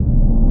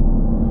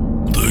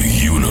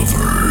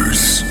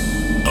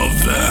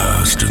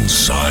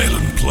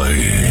silent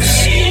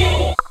place.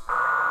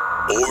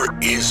 Or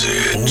is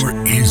it? Or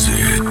is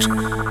it?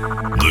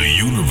 The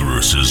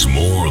universe is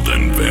more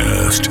than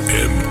vast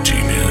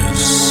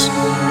emptiness.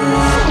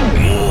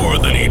 More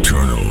than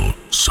eternal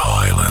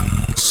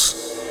silence.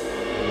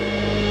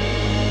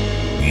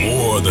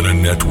 More than a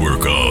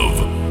network of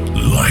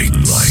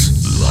lights.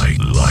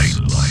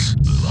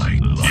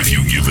 If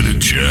you give it a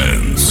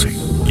chance,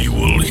 you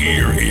will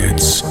hear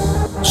its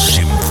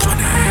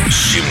symphony.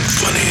 You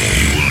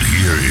will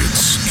hear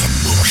its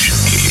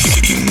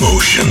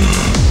emotion.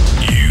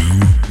 You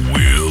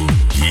will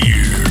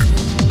hear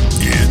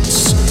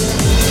its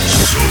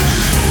soul.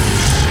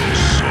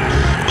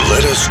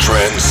 Let us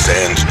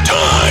transcend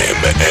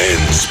time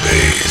and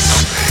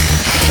space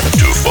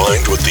to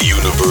find what the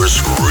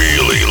universe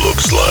really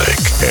looks like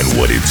and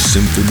what its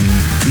symphony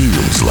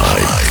feels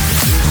like.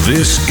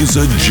 This is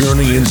a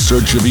journey in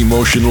search of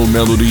emotional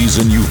melodies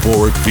and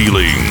euphoric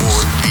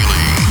feelings.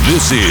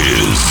 This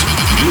is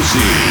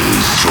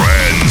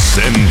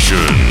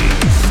Trancescension.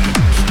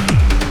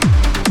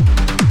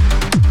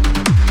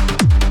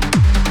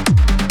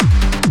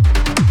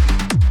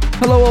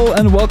 Hello all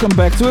and welcome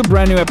back to a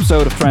brand new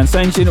episode of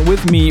Trancescension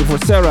with me,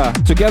 Sarah.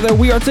 Together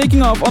we are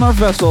taking off on our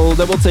vessel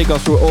that will take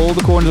us through all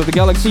the corners of the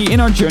galaxy in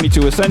our journey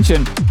to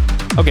Ascension.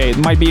 Okay, it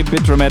might be a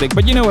bit dramatic,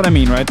 but you know what I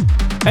mean, right?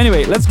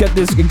 Anyway, let's get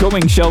this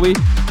going, shall we?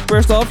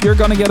 First off, you're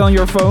gonna get on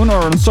your phone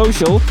or on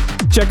social,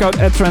 check out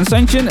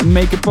 @Trancescension,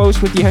 make a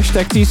post with the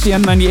hashtag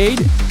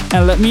TCN98,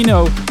 and let me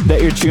know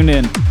that you're tuned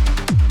in.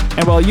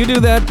 And while you do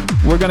that,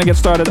 we're gonna get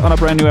started on a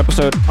brand new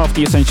episode of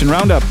the Ascension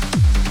Roundup.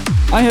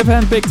 I have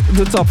handpicked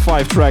the top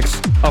 5 tracks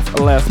of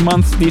last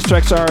month. These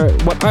tracks are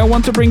what I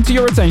want to bring to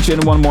your attention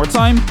one more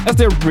time, as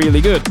they're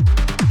really good.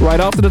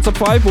 Right after the top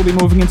 5, we'll be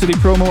moving into the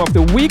promo of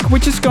the week,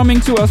 which is coming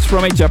to us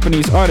from a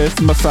Japanese artist,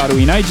 Masaru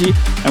Inaiji,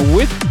 and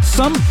with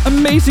some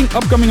amazing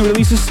upcoming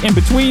releases in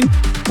between,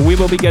 we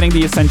will be getting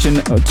the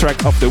Ascension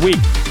track of the week.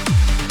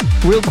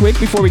 Real quick,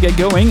 before we get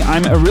going,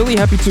 I'm really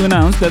happy to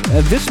announce that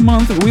this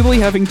month we will be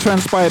having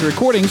Transpired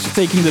Recordings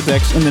taking the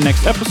decks in the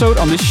next episode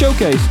on this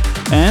showcase.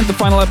 And the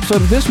final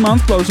episode of this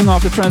month, closing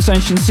off the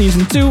Trancescension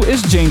Season 2,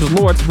 is James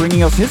Lord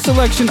bringing us his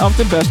selection of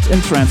the best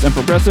in trance and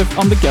progressive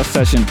on the guest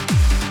session.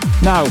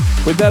 Now,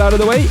 with that out of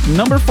the way,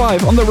 number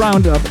 5 on the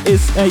Roundup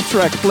is a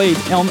track played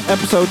on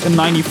episode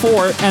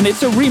 94, and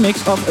it's a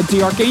remix of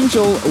The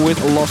Archangel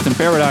with Lost in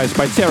Paradise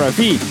by Terra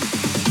V.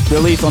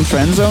 Released on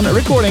Transzone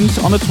Recordings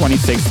on the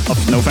 26th of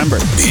November.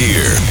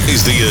 Here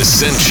is the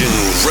Ascension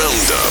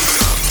Roundup.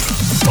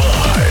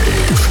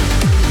 5.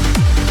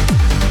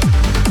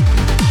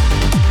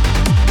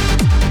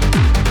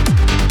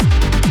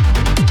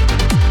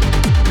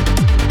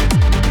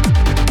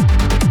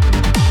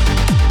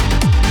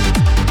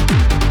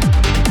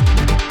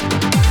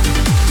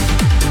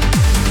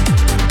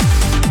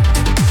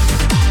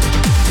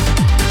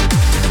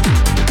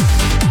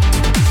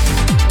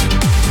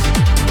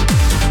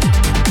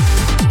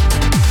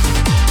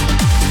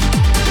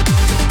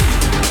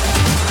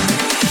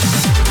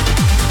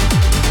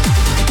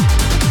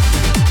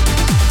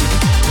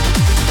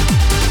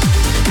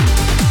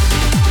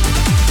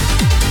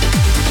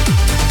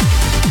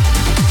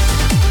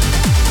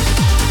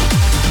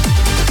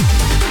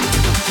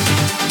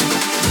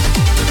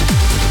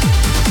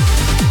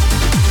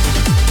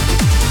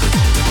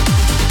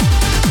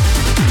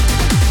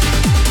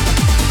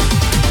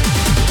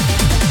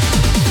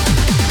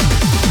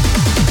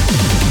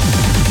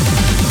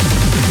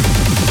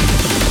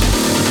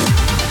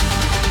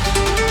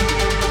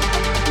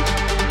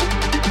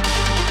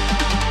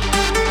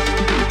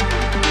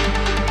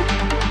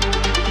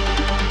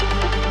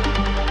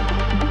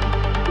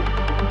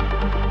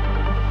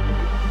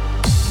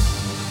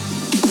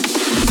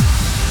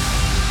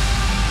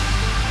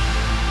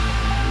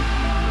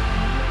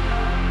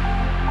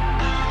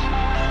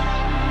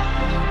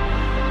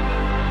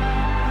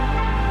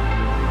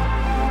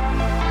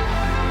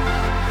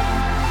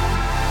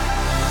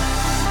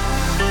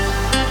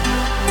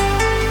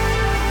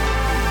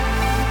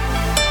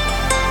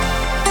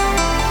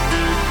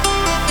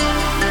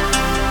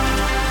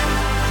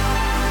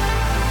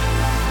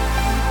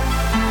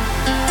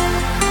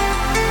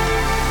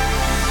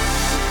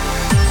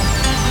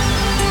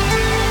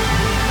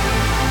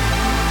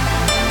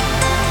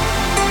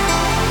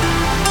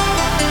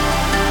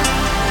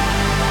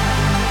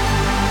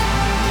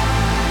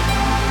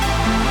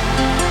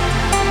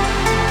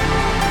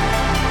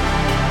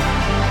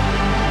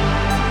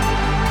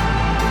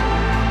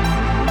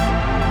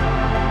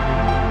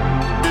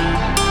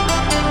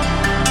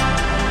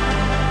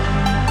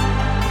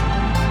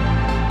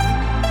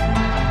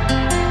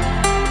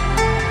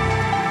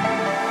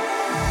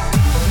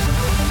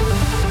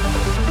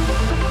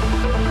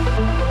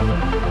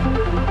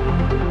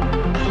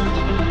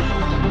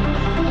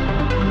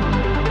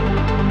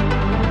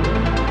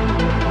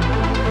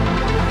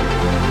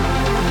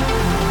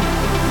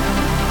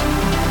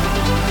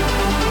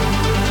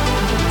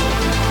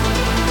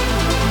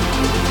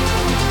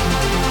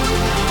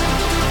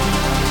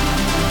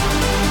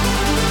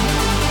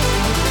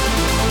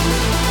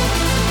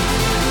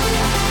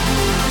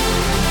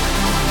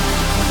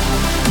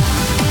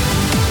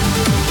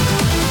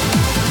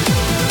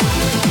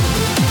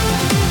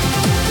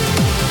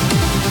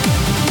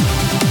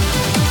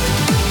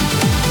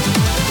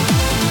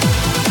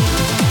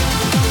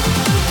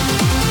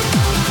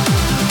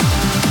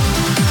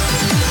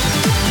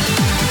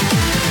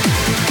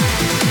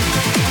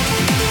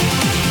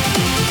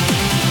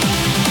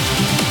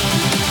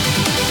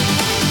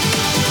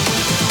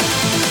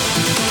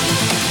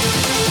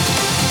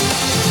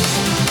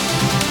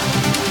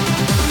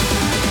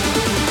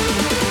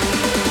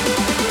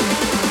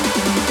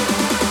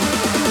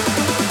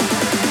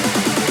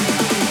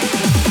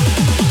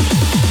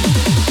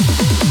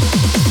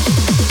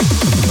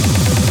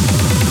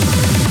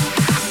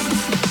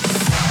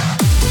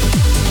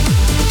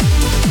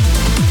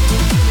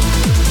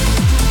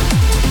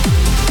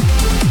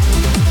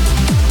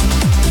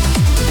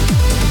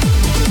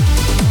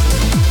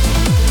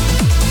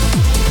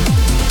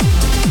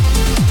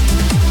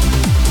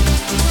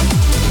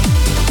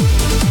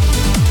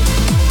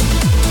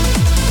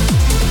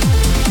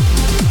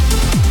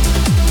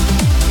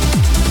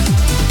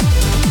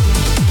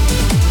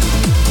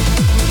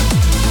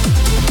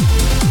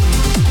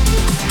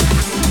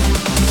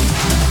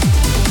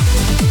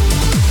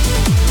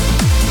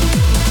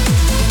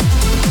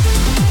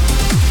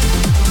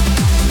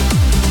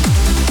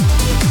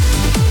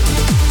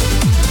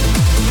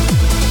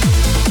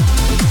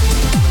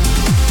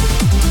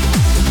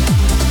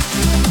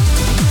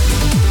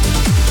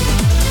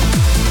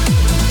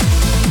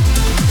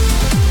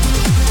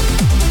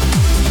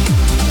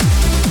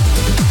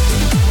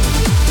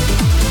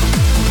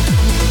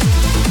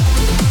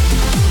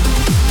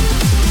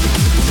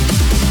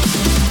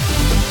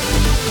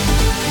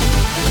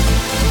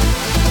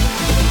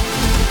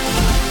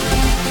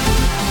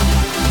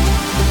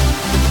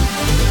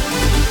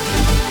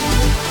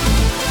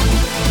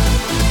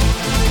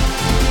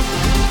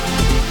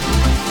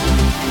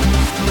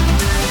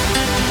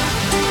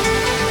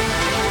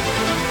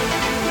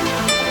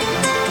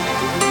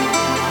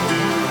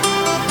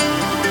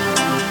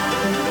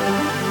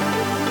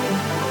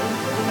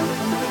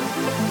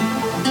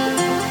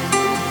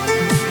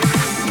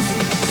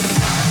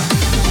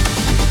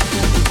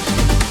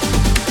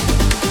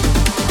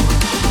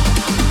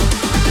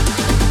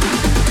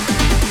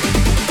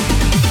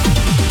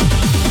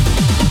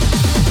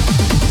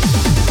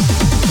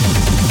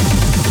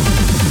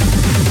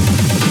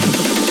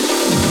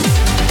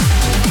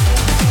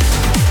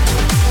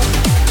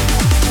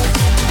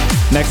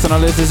 Next on our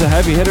list is a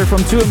heavy hitter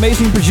from two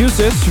amazing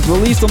producers,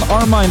 released on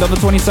Our Mind on the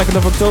 22nd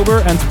of October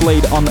and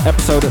played on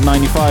episode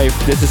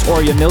 95. This is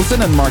Orjan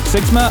Nilsen and Mark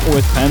Sixma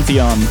with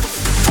Pantheon.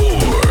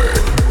 4.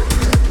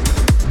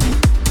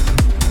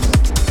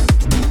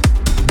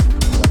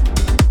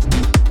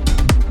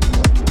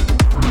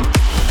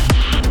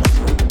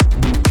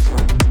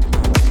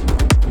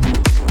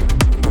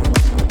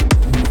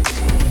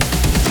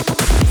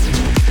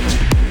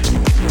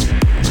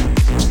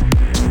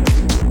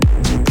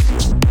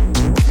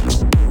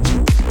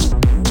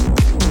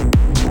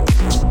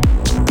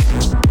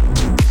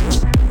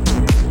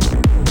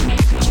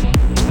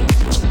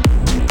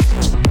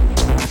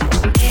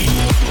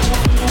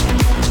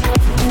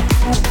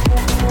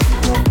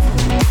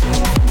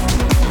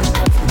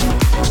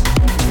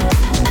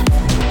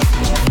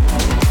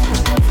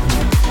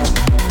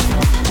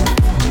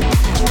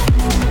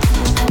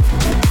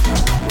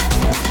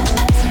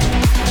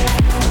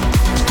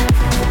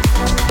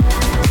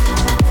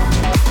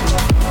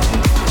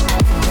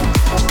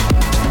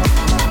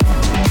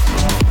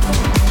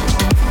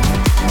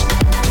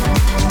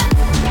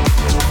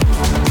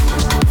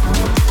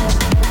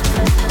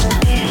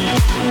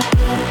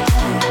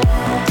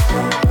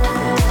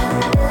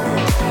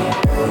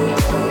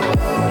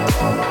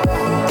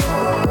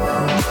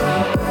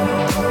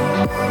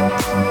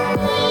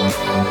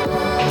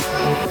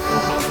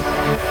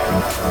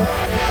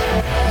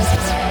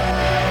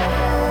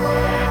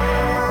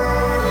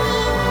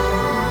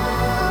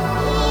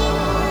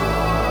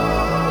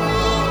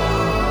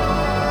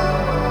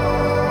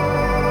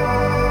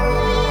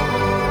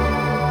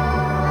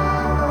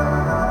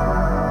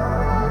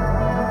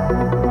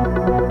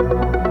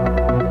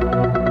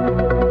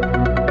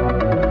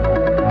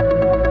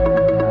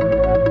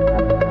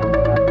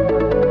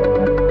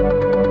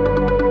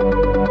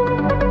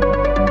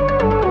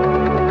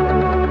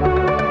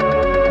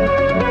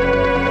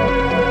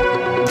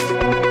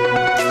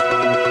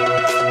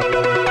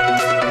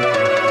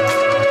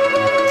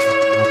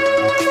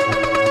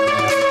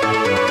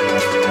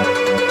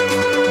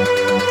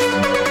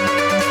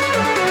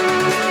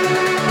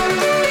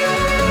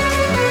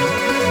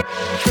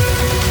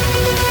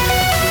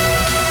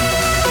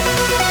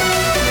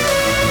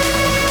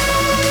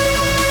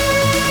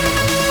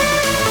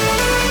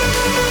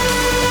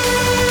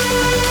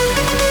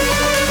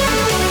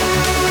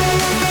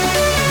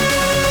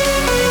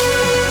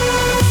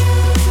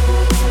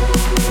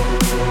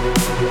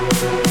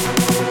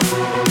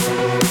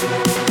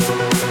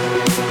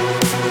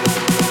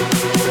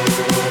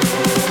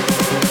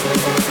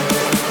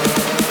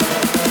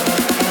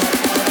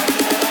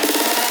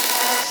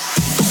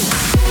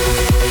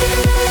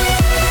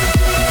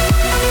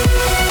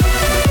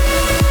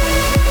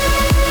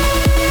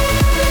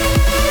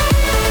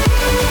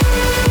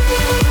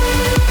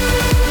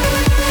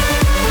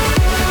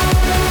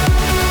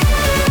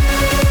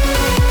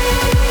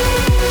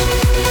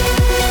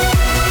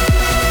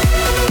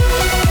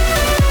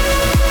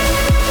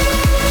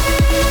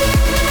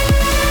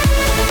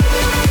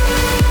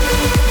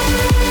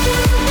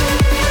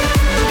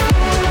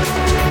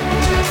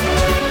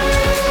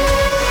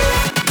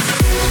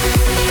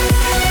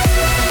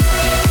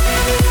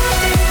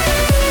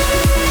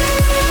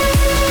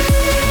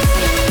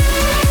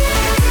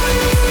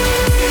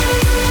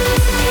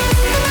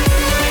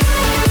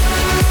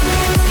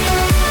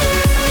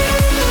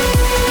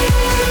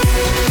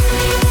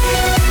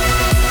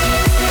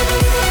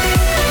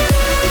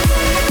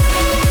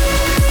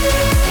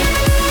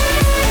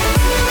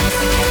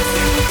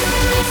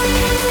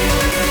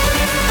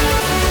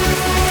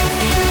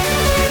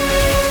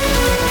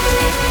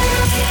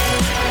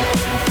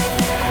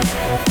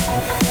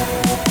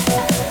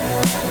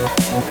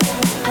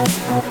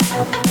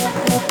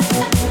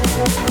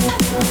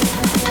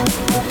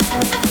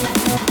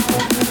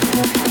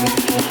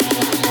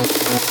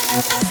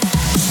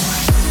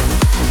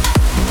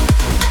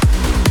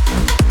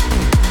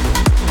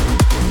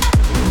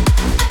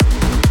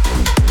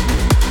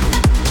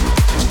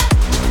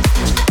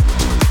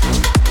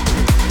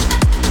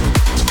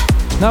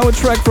 Now a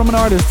track from an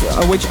artist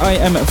which I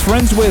am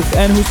friends with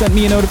and who sent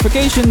me a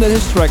notification that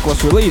his track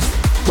was released.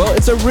 Well,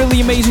 it's a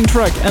really amazing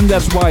track and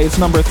that's why it's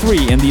number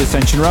 3 in the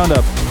Ascension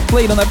Roundup.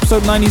 Played on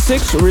episode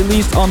 96,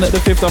 released on the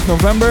 5th of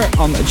November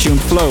on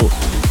Tuned Flow.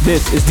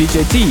 This is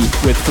DJ T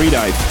with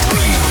Freedive.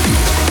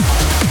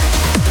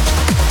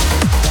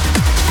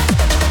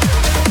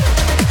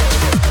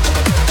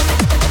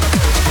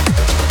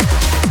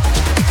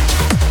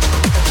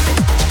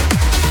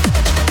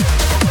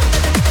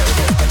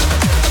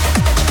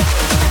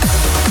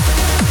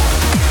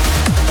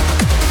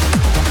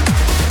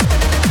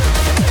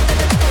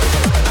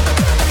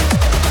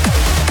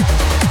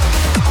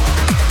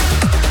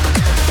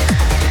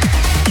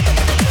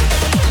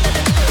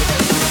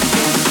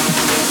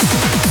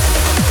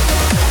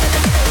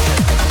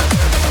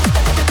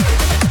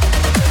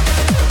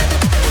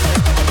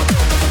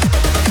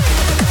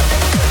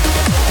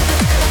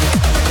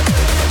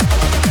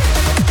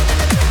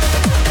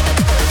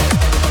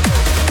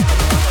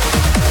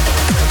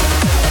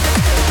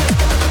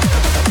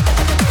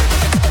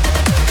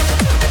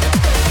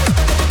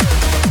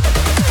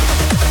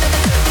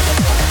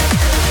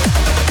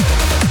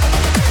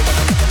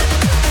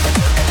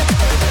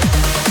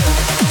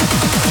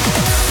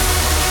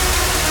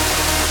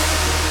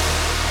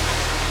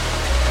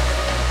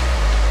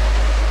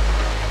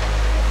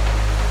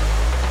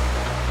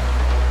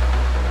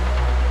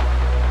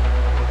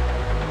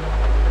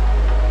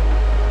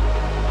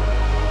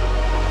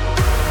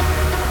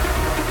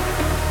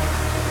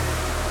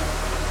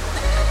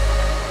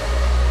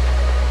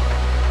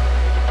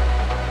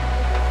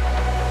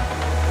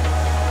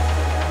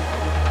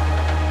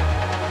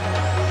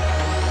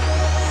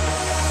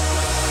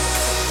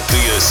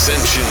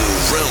 Ascension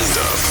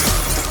Roundup.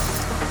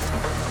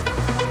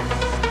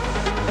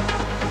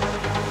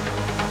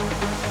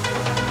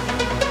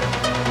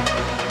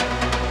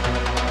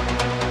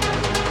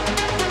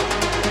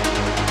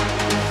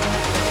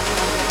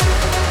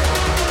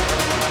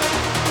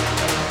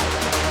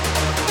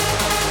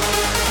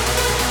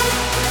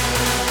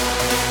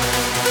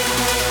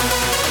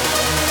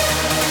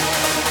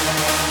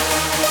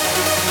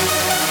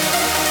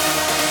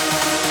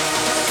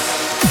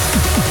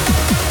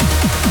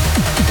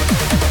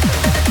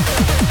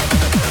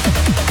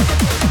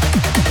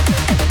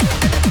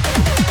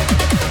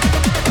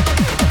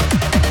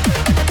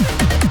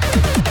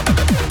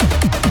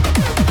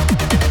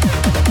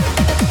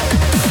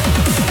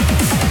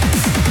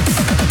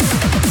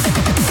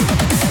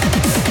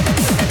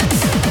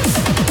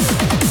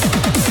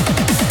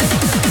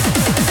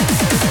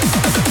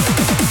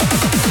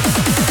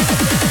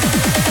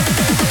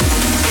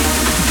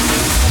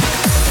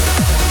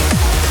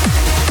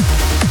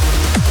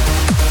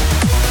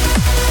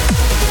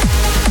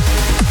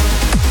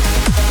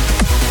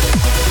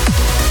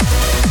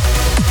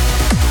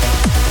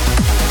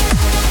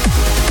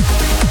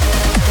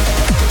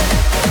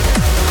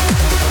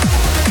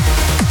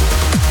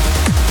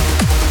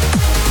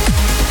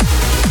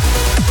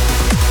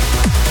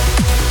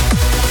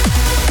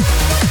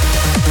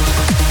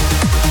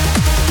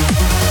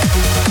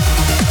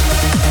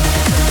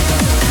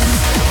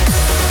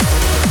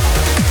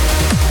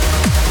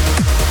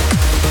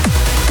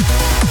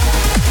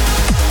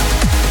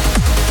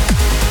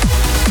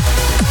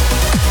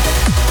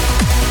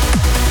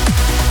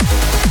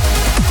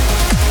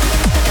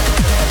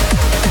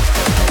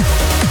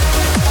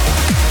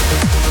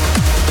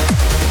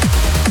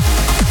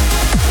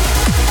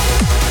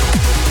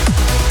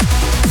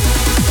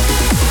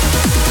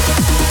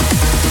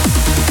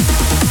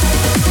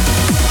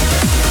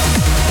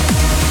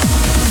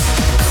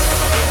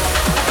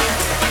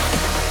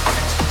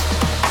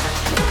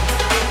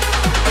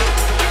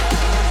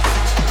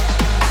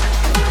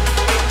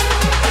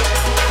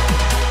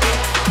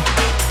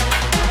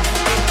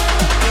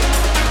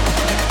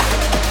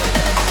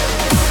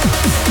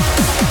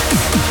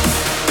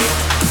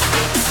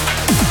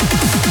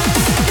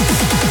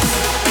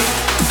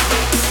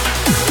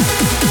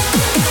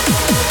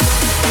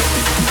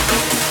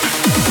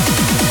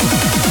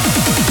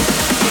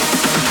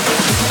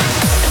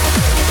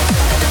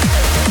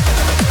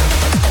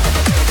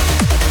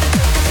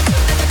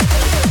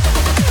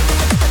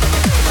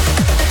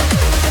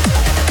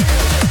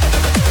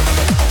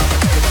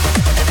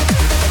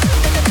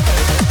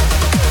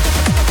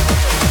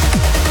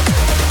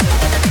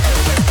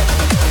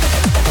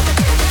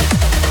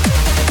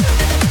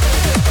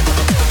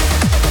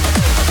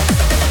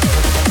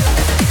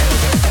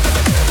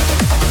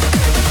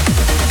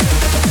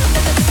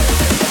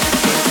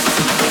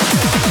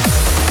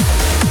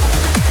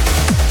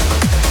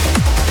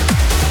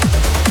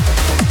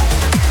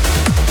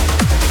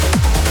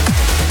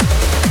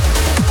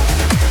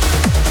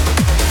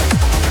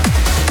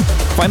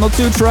 Final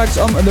two tracks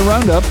on the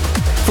Roundup.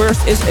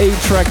 First is a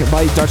track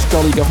by a Dutch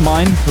colleague of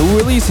mine who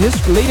released his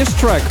latest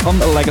track on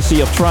the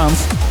Legacy of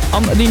Trance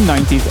on the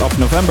 19th of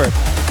November.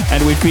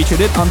 And we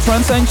featured it on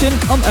Trancescension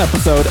on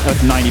episode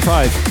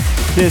 95.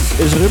 This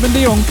is Ruben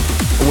de Jong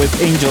with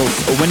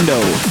Angel's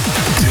Window.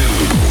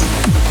 2.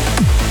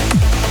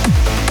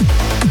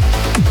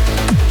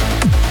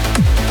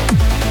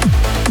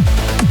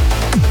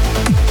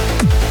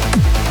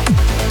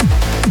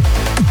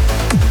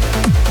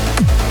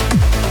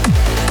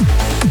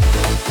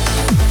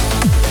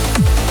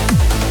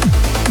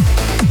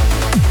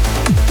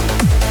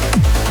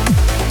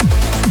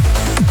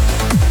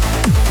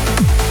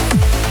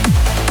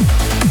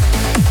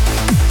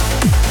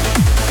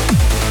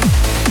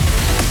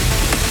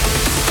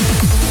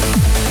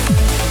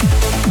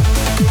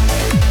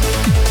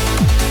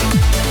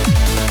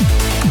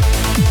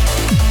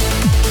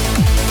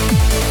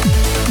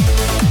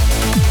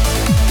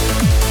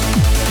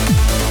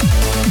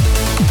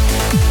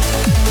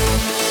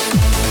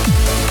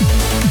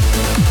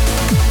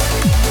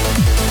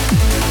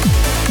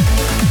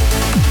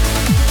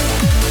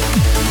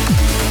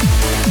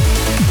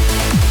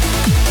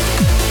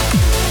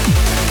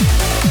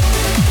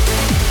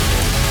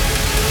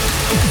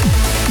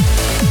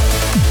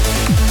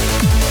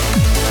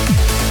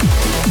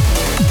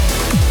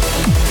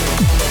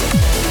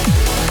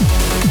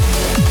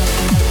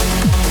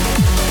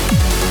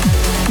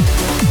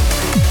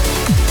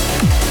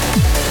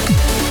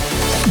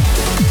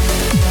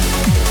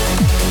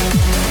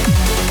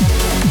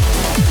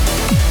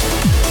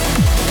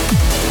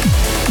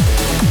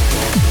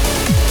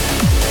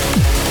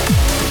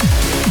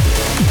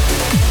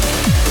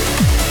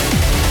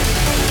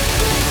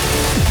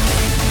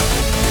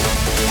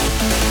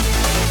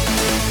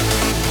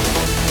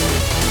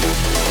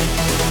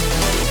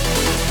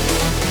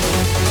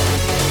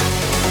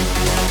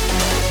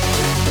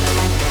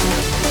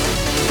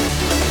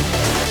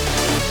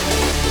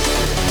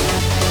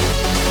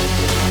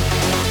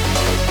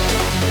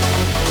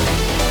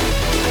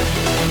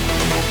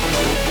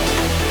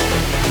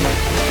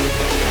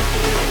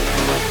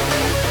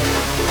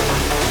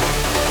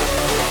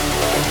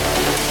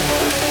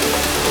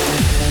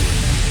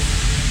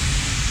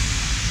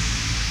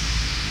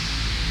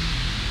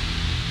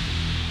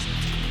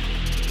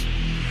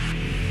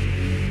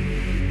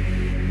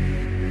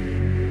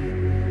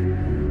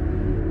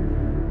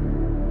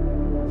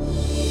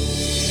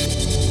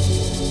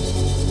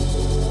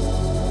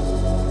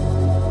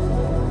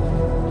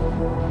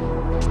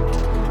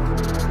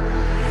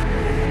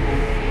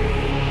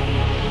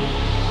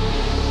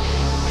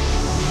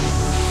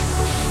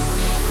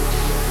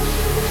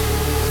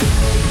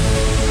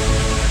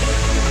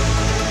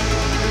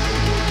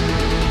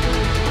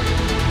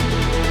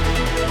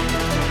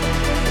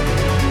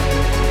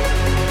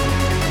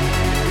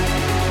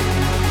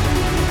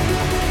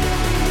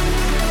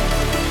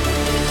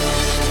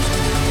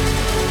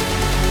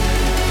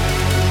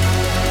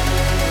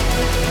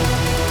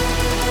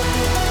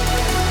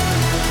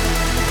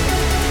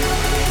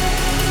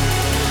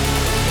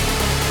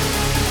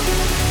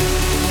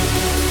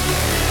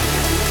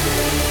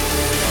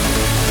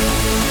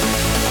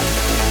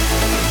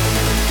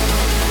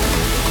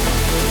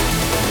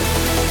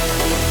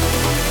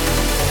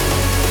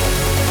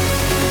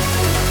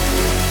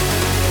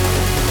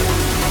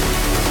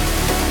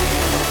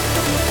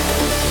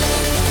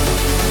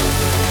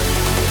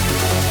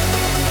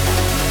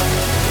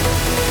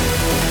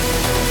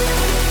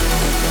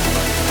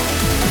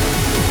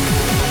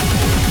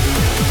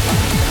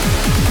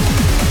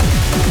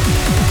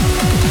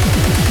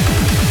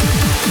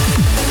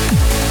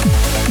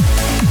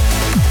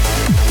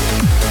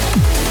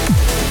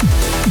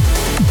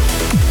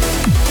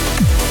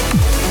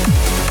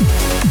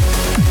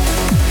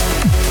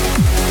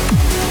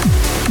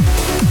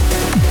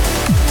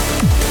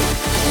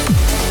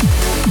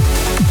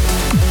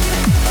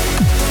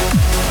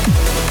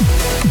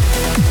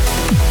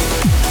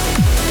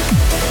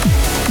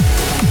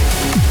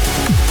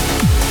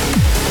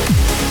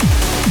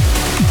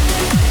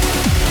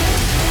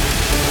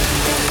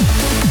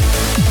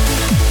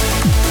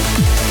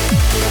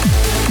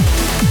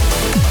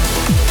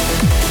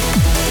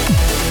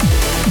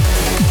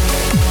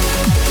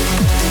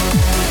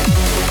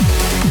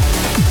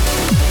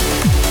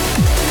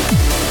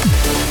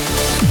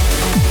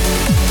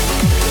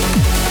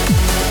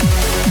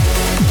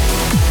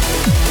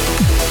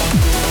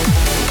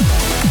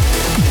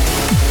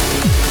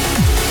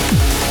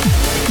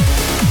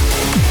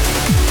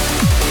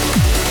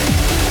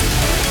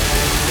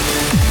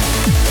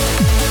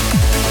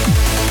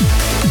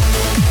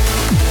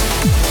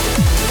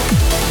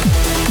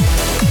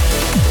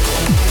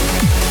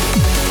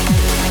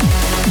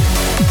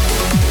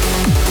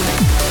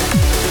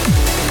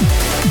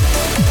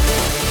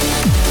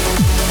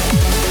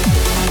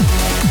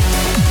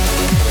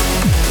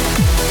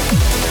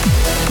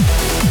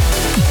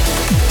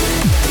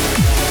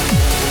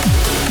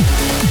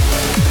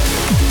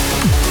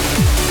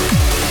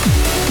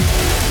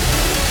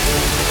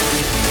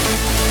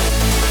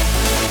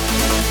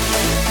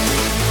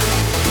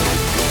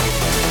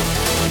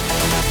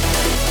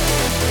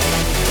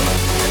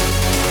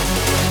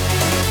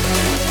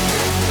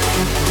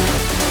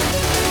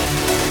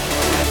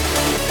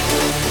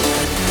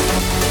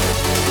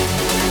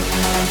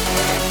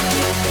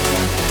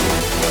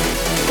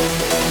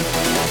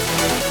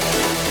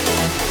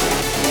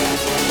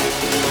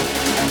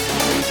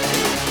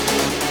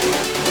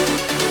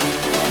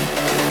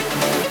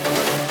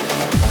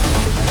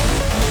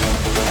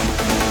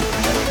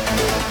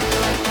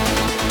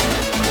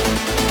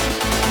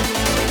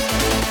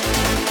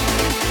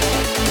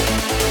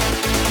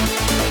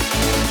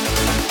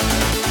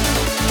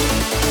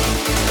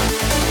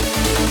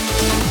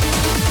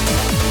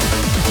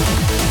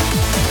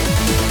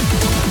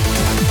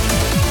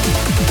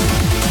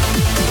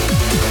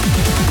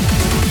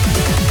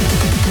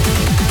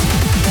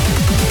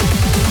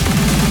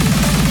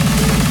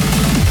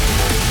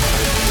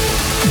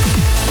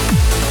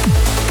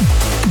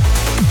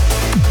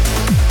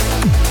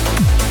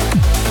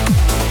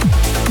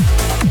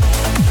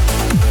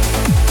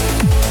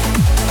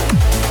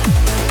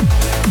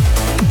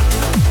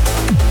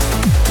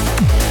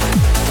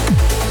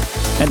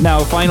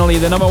 now finally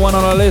the number 1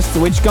 on our list,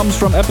 which comes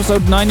from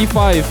episode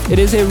 95. It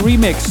is a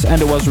remix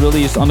and it was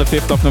released on the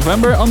 5th of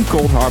November on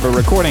Cold Harbor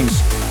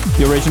Recordings.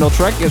 The original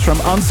track is from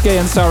Anske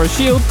and Sarah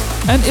Shield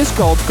and is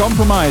called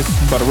Compromise,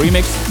 but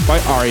remixed by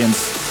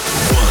Arians.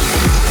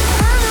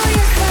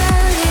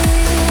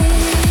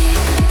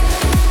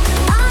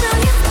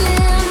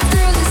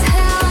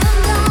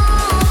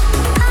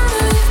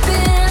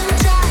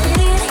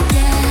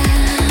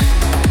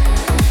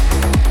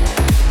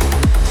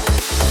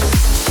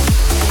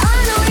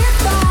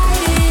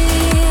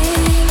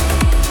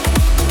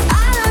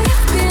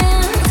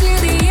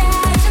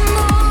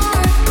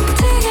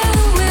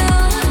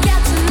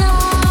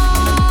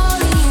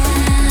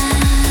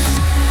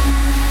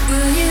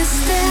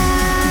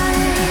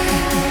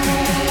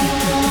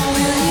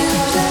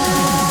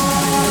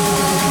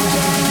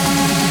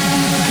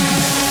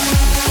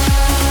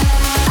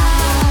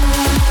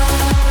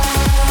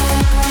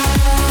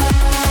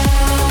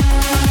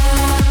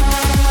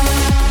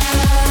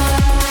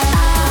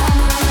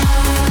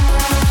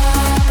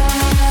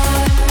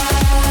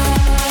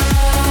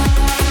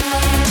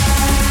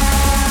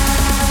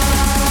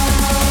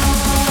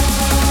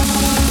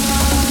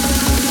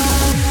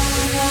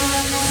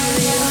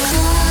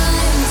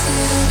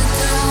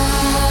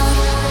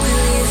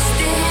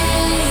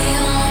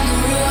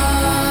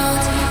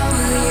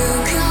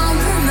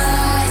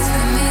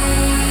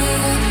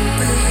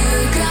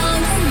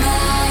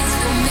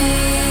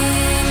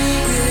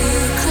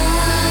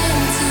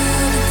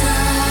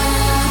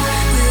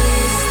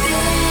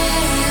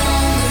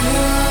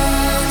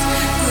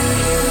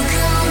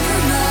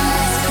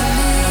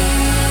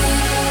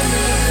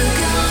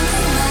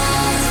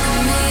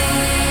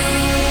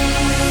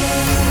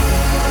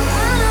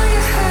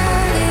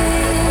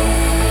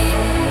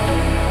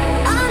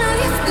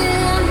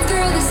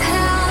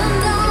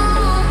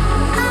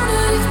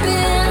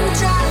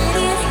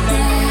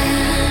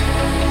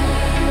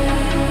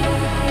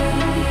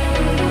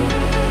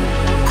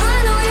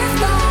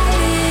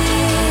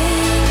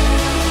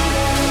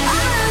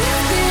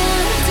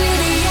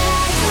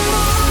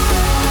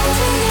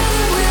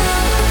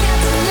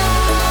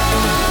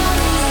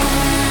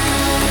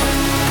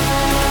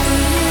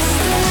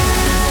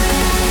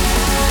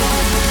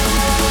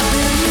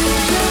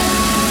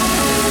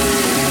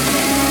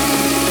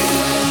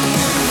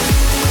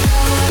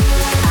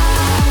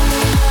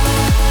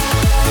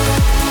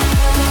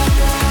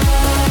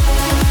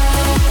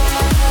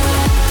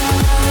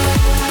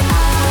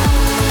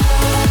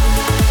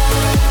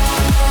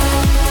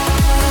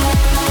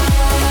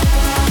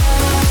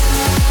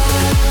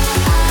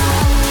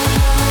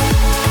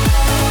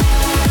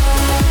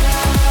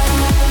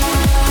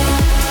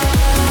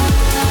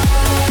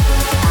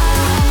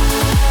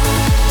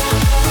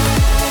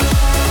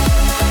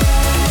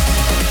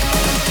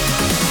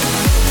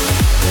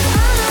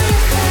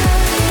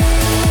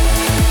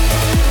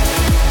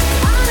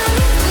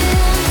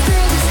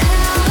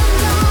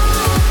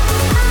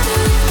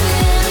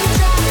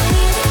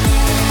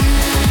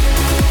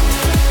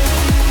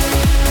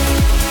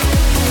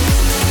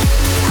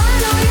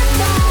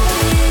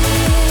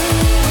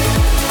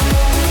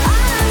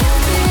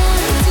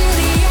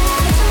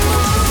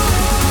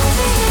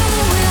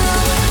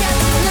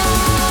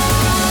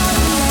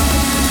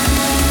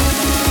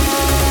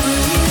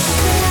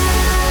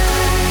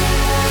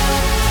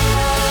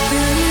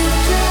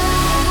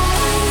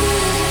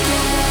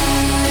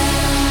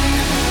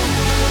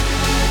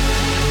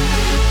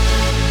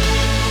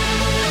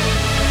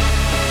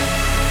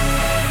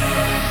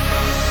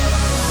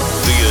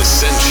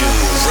 Ascension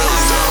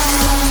Roundup.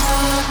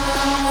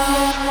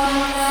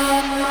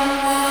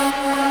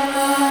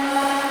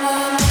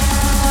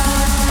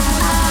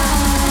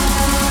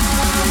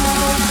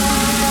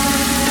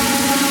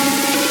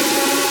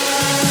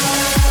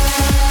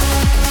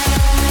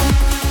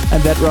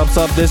 And that wraps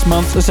up this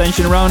month's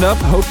Ascension Roundup.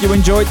 Hope you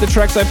enjoyed the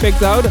tracks I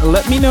picked out.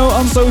 Let me know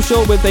on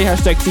social with the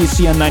hashtag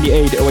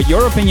TCN98 what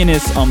your opinion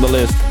is on the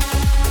list.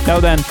 Now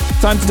then,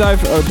 time to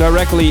dive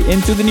directly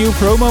into the new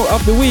promo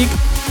of the week.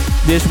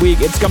 This week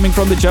it's coming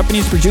from the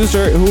Japanese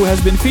producer who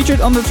has been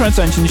featured on the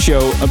Trancescension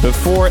show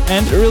before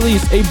and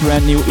released a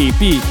brand new EP.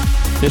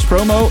 This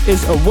promo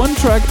is a one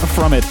track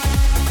from it.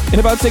 In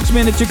about 6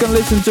 minutes you can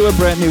listen to a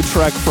brand new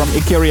track from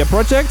Ikaria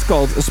Project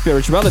called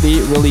Spirituality,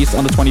 released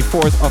on the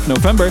 24th of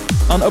November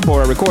on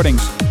Abora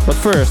Recordings. But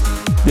first,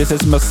 this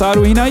is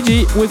Masaru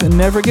Hinaiji with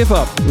Never Give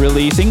Up,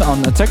 releasing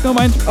on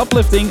Technomind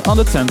Uplifting on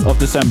the 10th of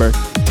December.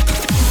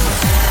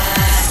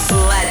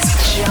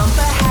 Let's jump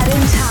ahead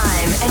in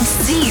time and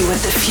see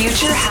what the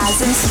future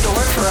has in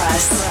store for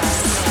us.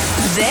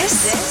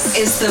 This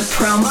is the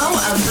promo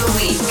of the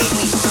week.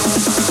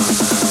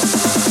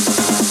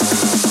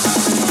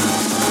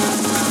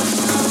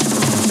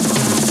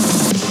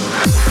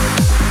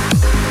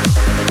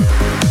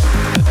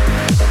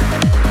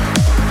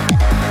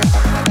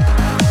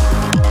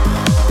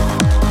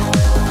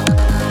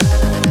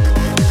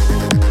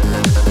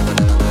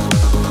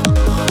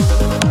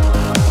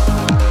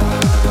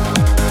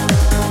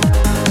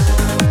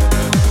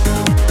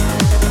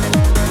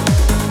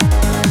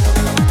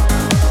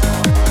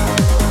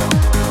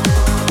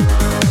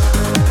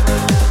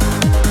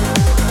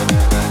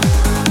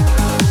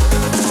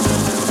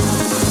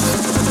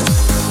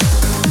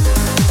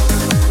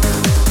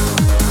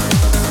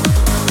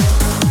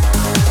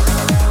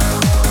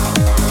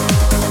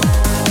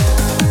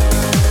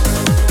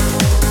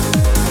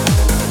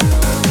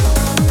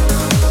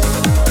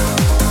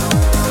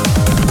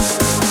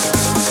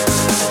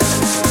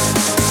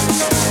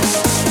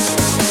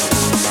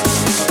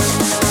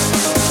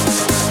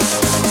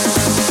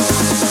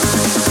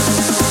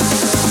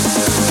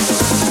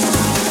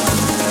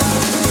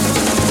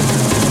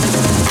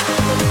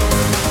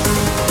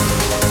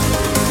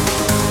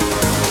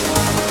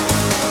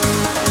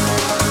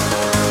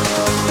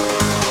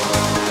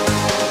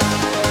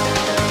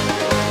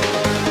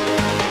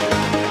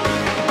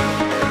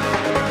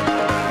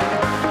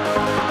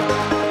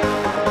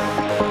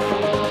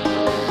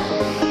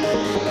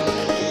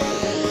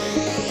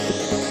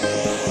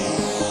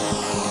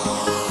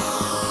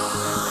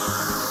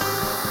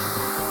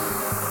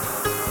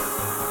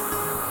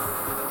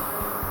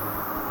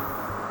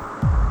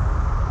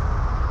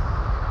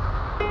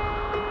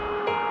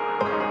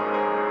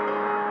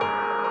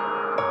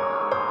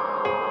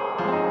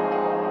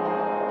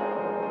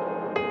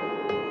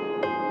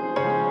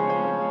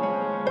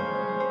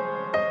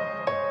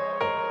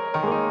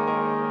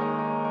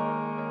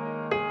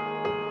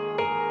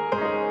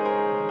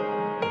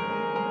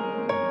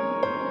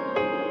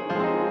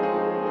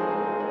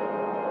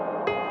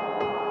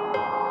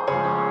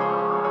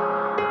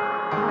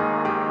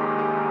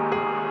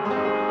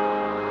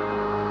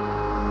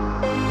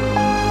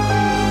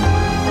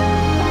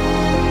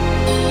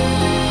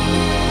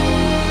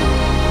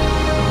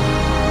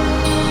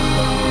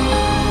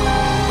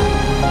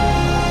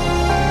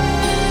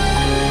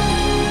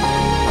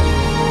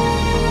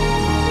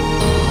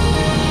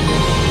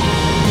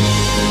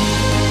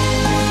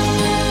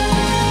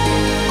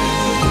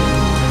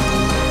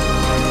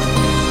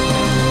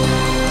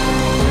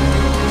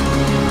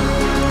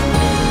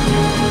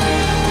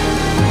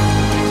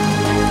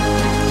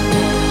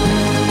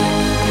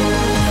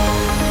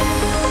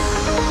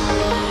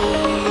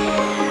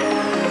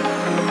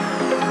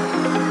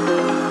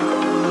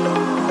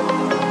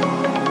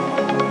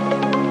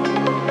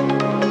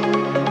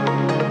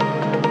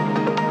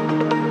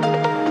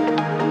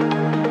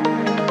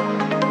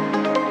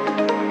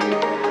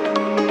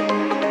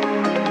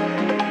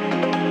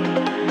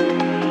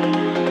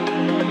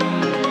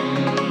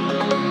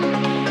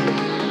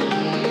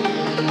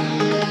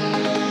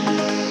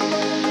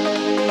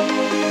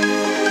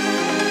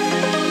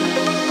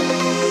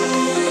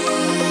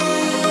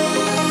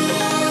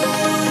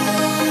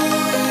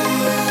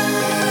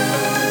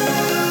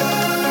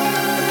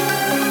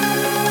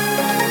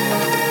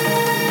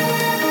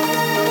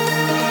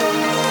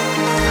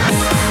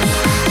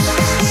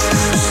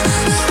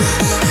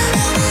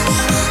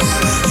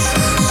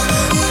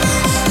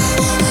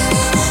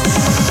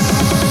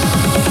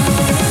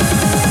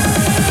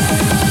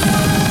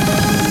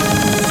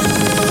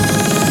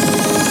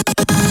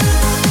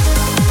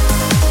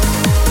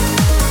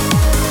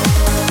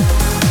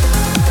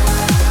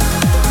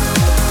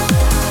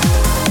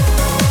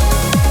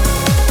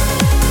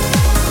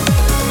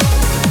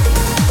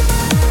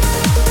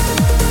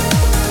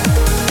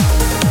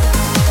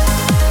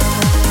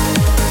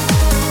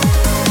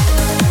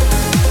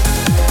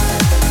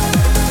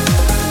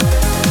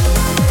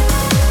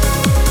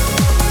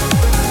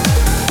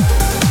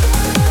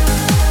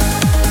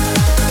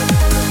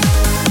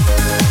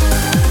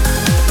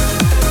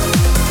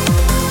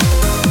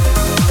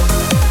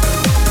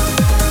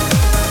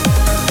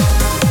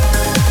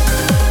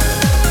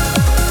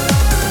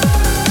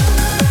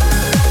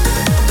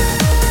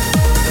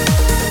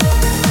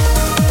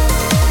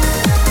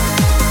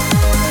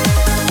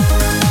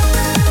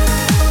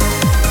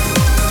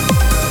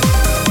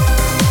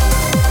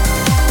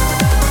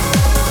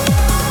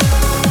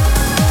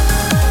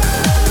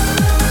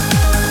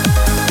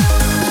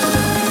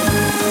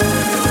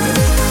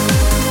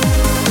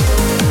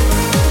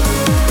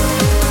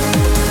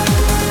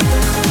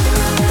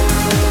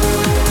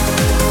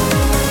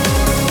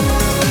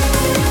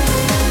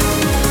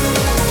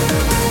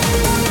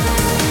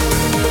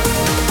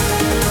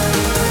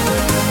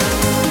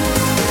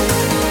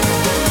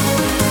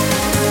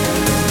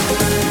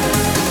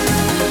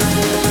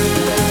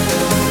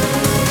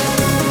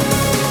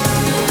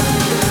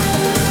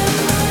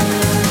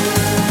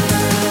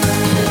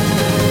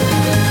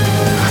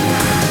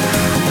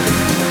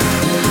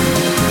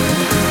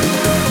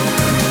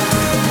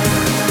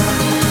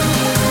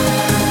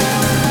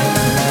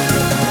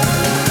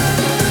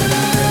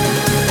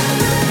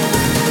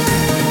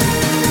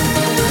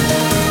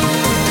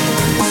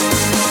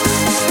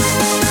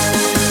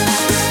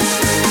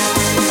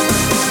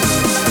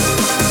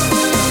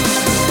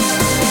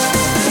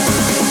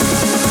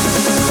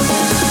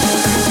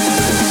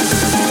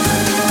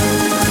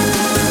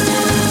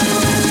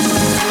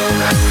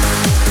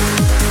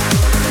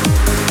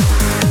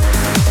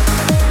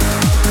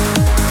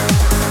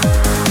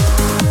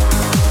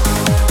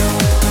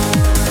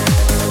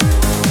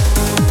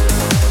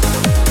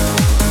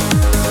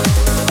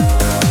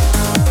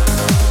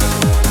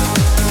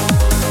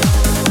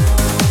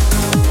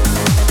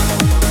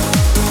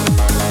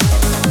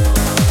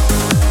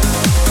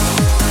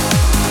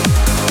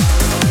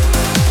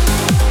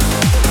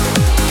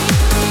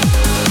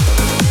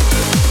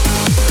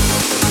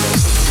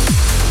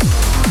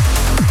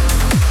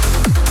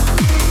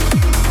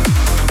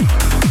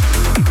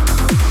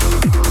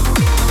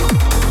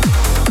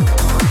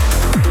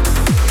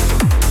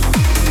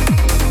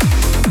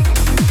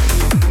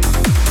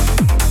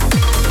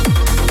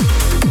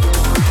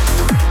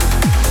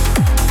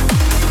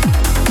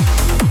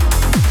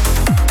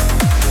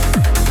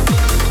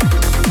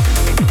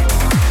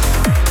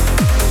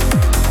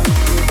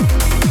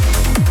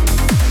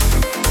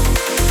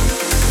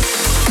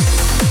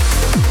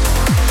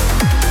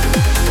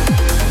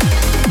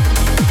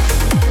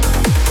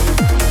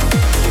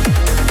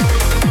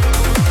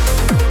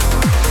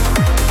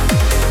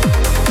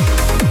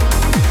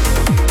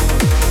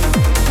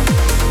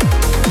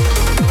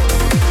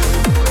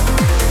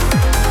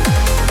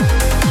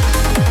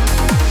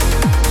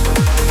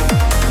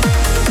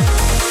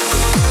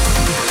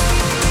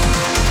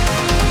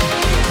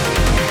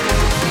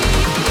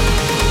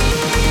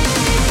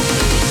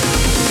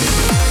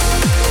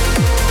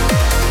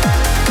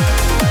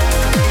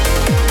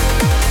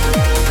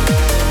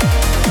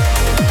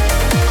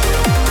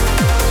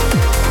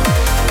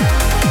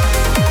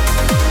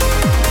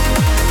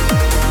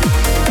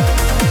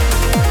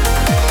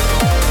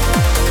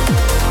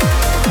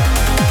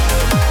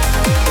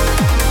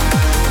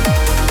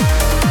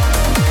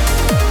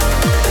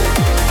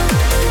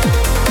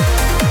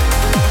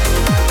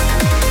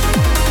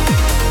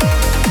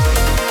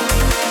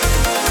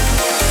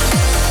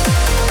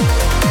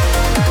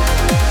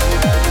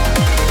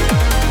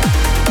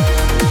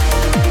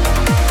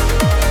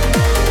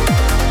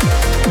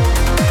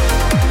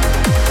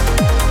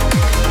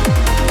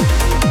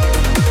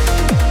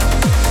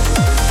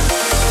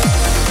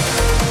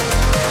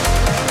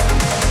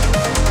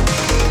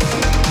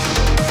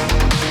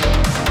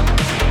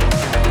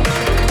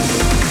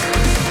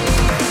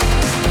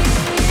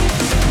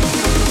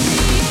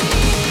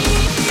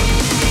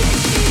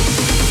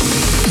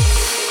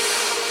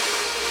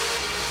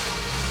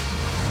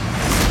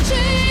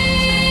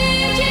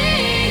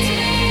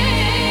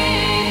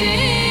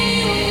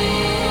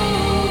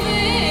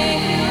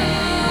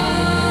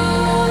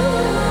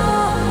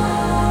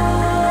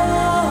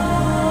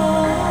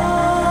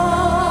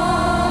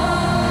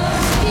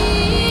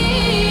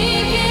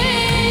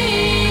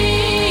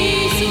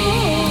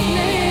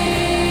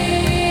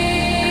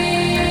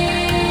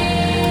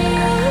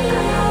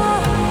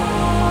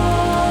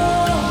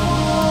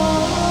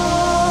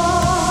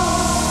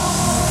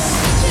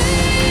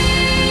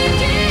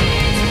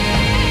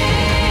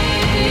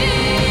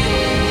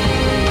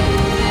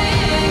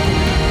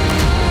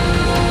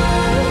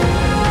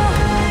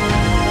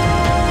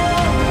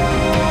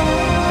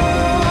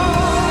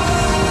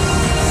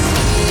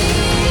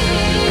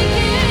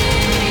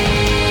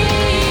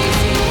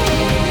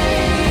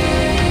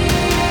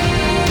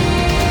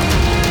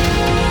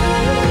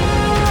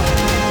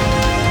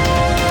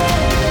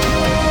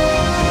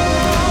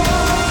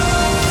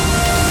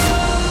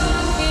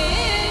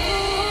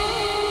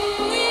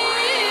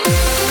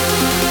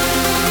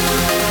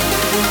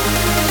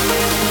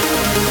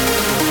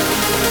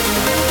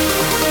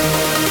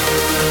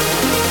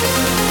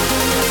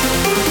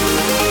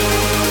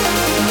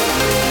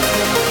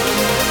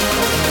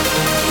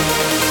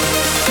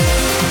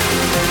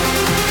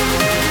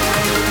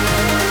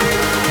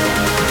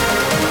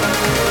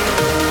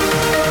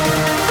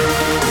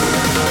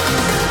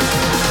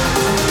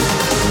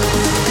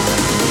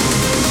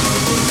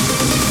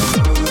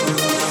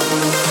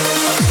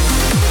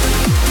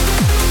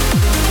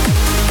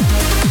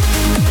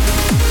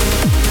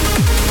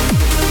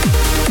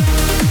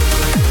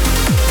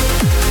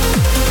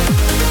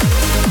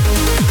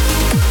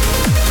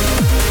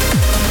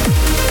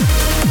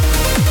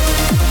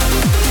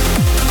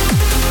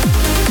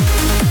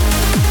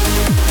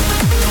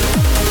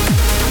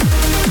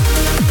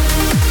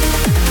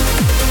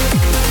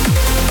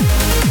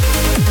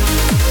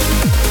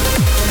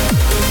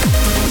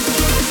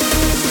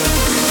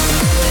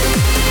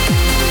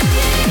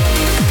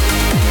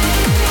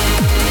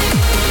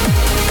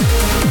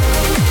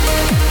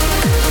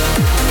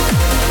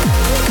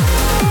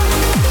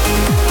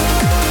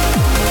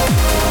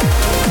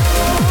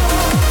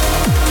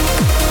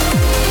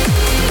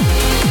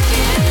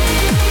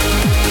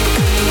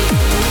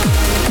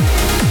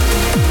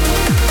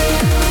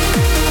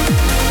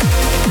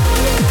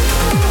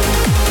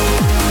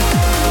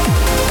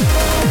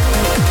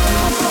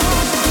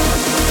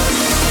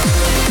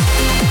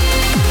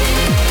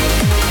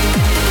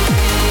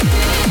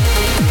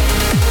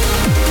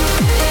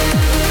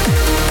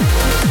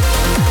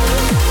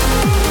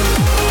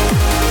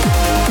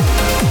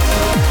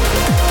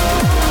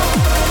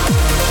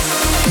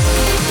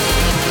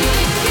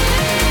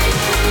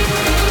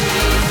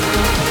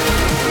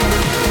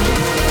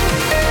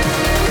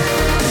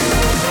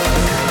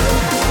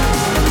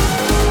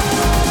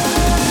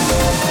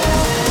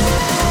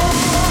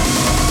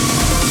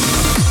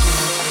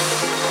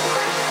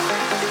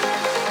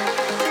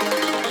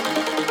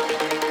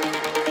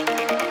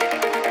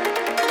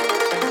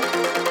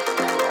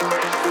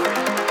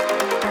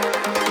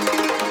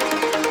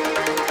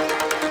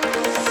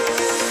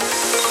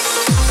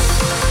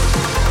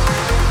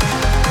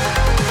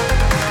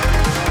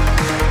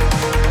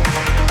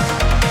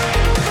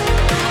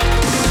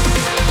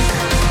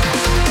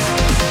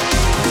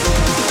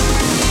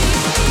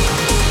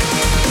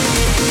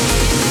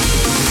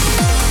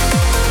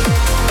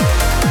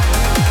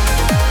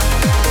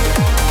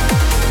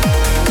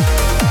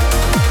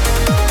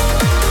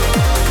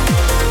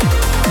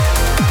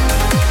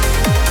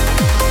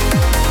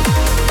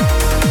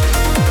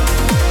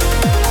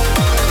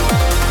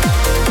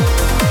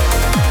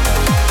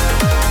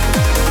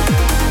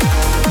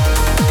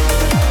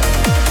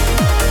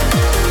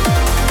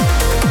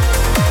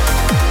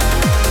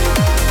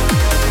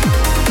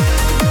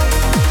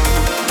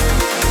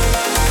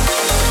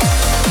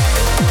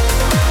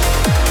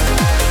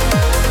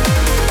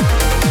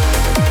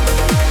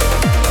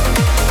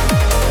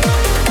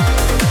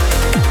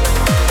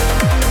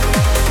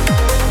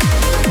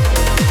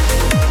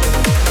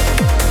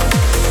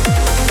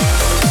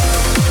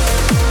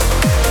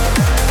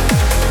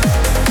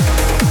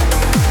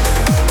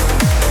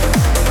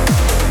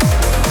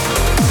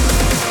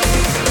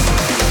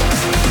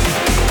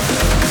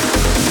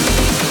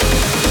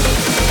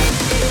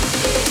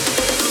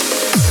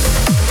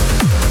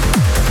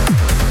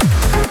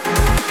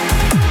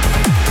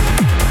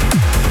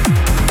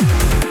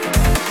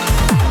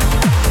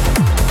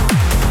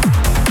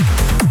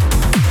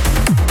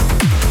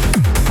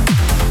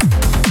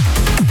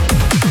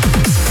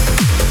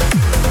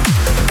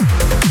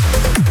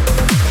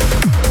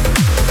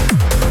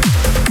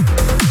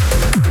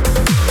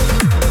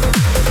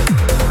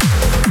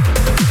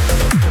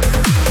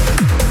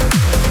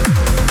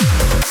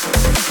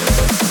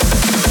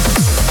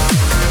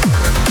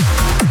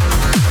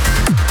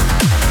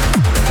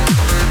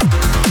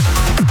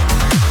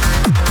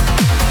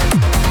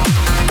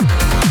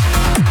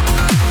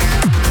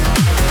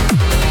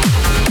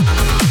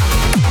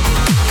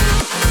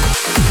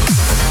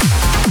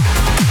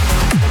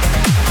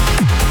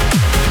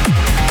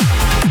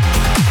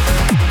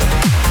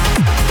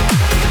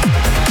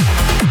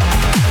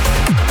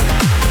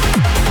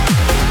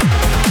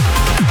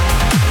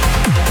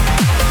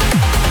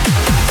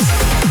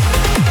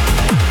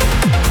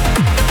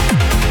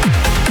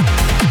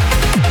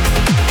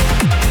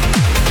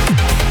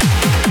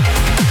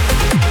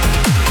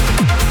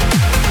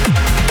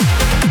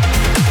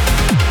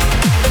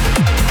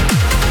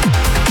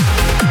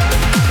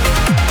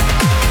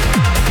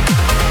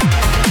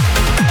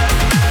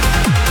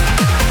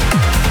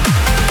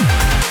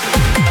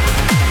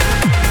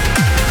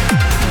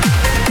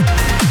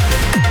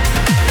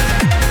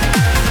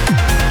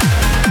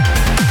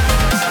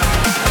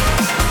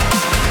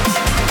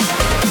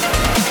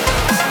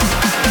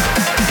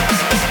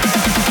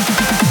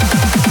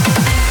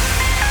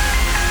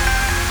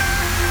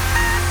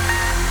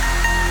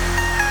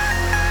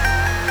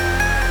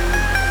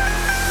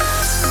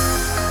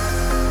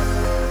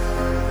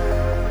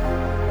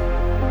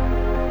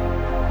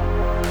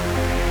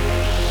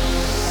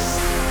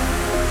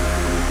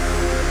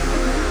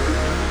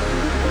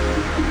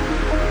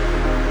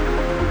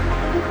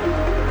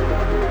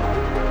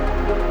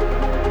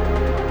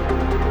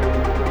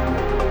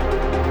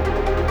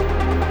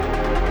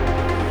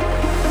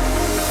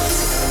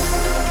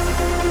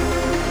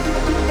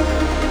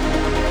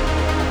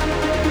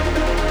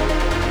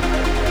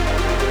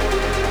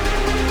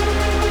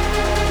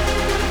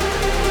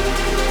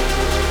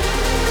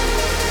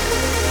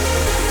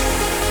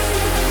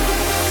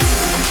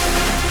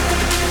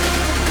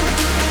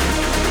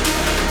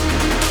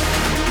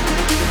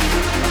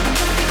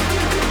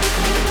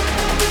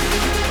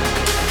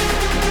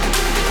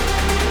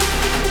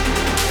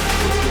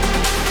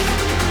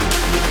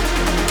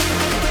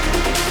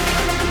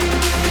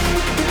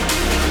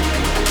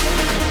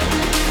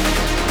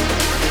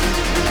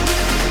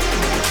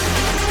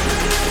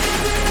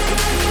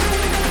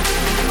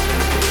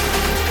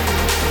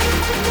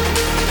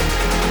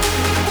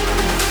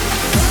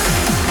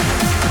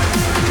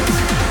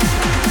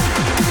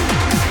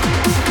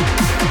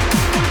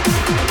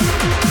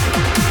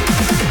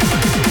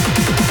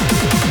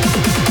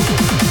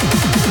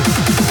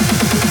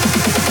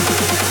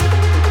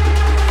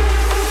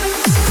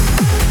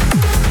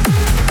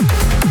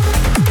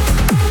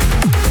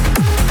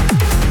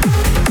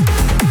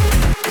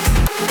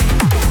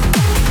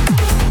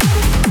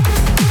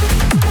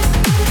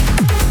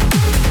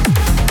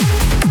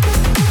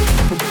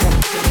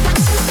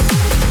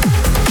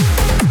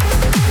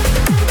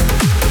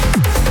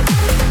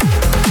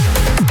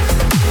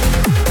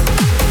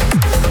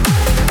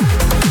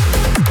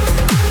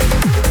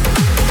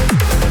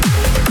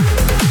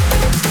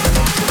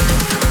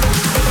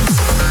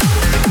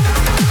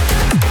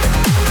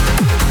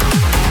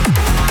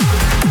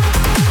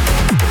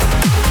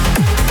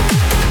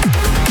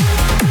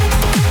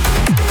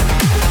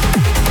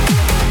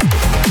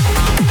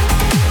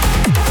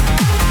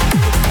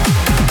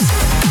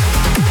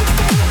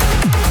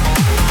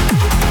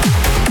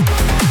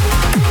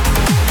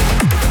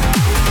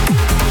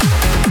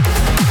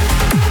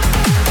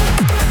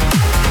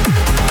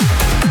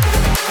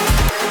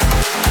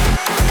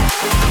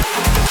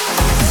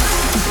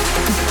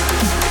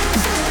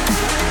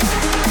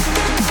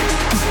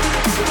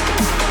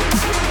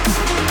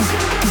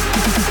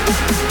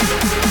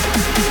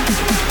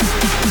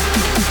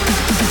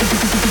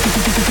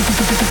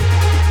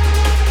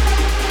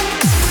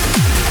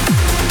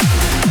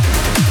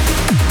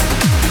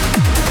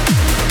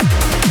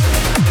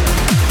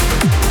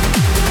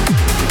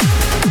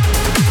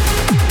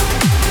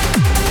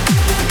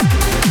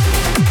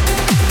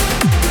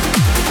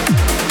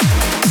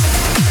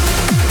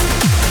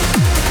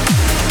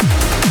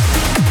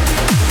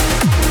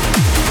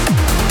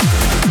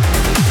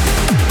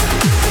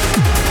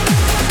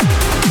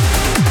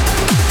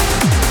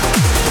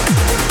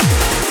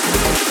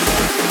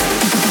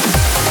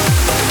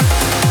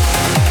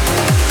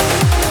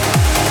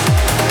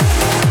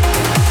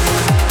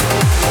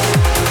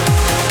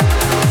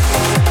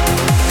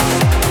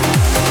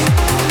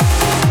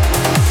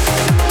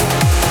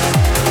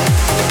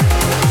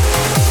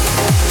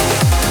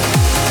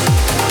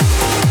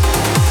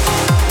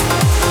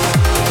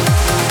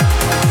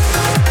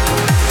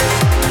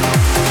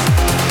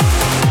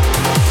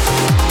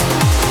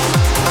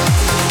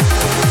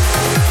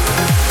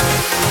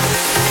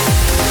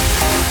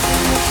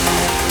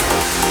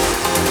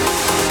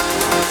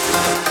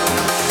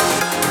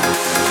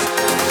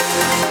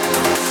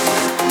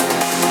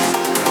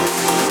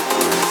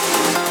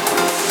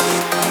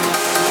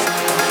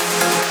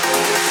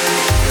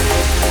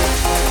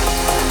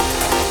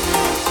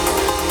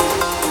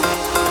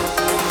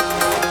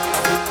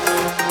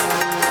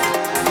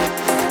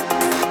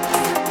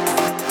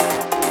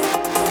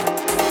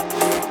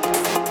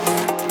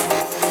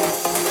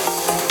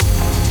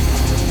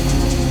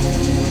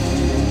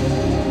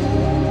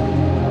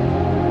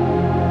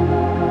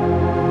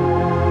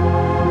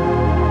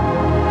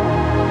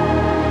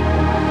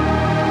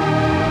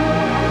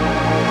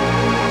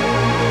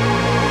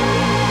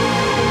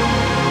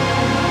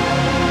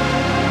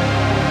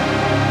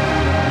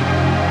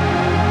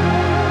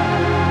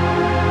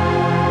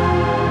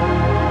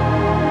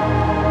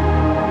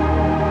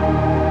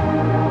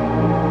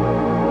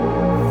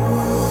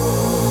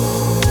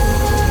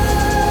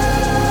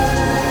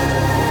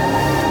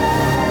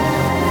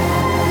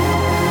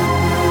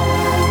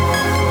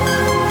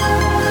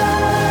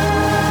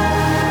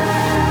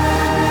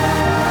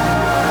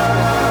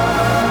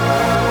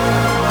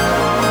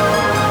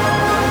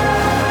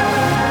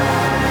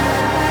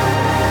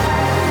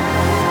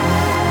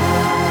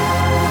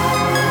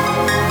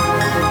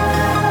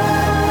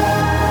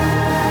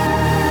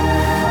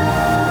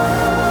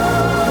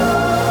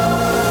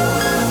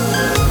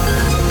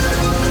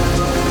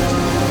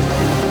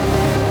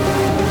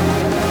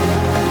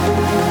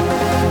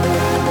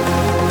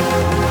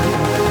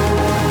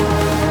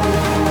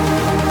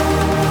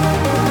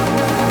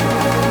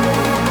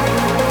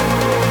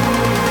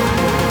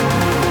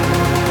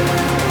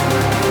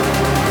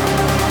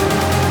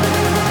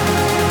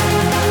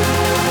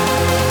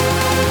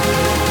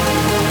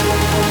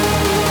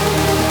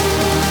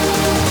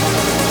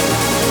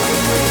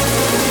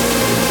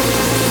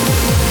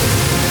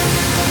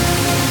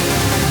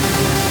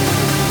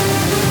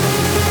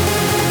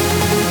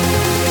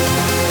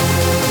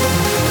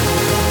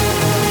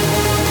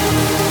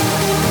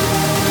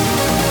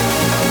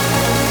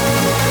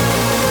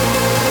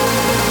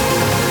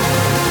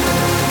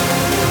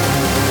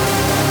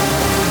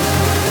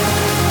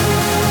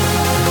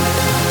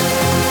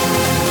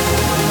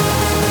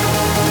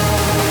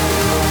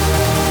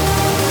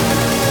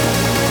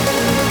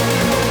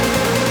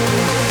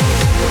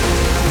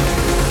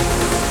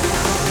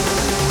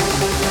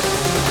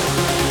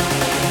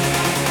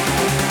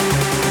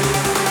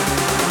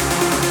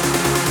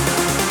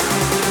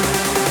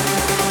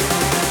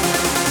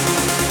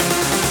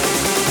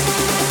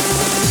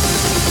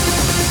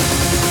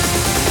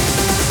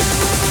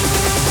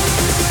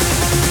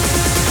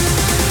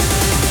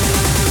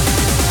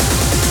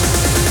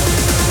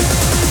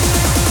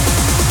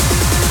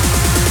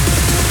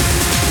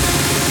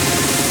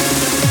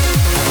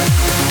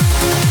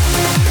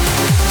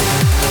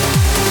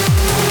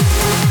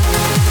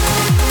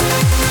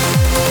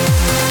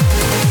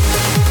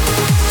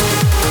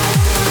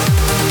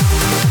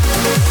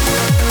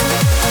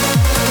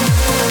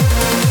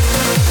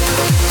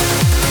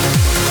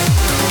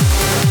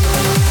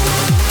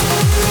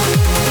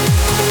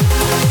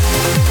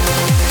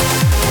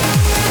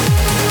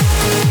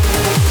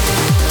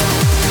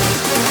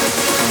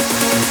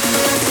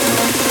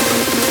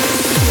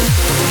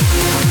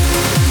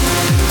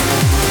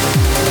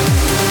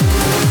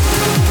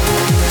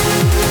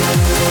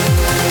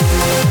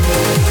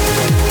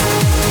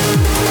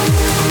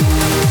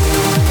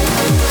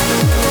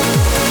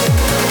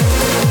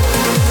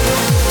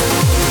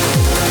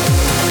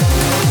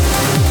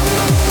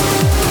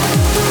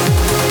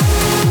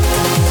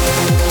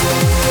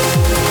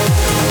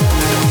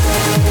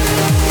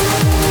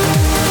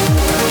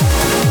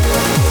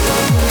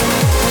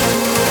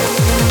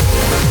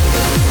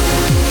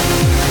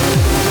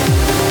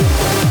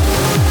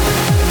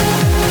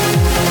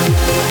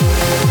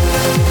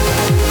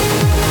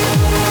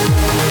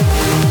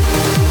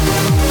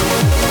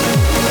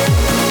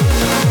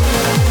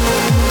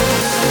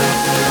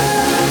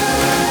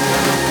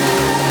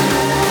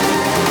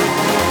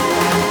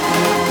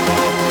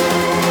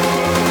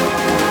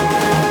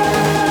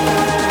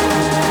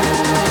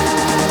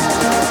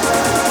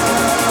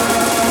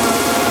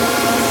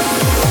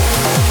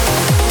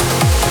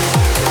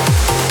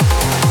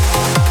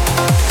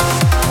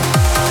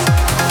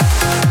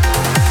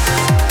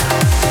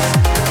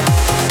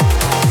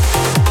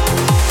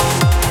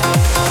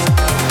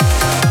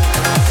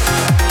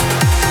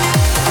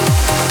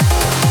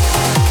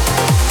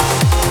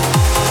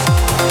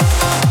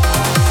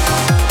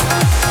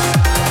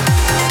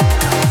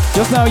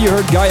 Just now you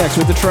heard Gaiax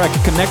with the track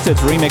Connected,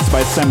 remixed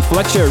by Sam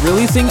Fletcher,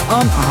 releasing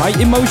on High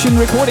Emotion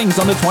Recordings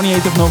on the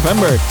 28th of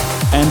November.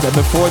 And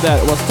before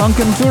that was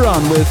Tonkan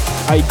Turan with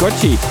I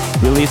Gotchi,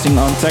 releasing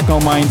on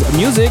Technomind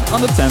Music on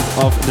the 10th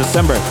of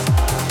December.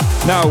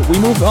 Now we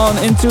move on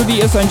into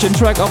the Ascension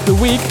track of the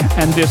week,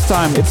 and this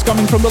time it's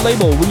coming from the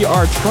label We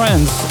Are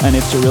Trance, and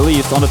it's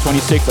released on the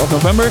 26th of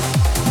November.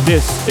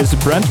 This is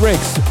Brent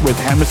Riggs with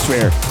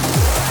Hemisphere.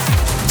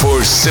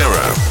 For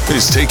Sarah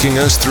is taking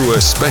us through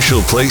a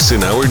special place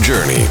in our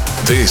journey.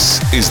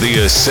 This is the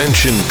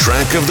Ascension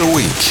track of the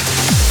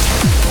week.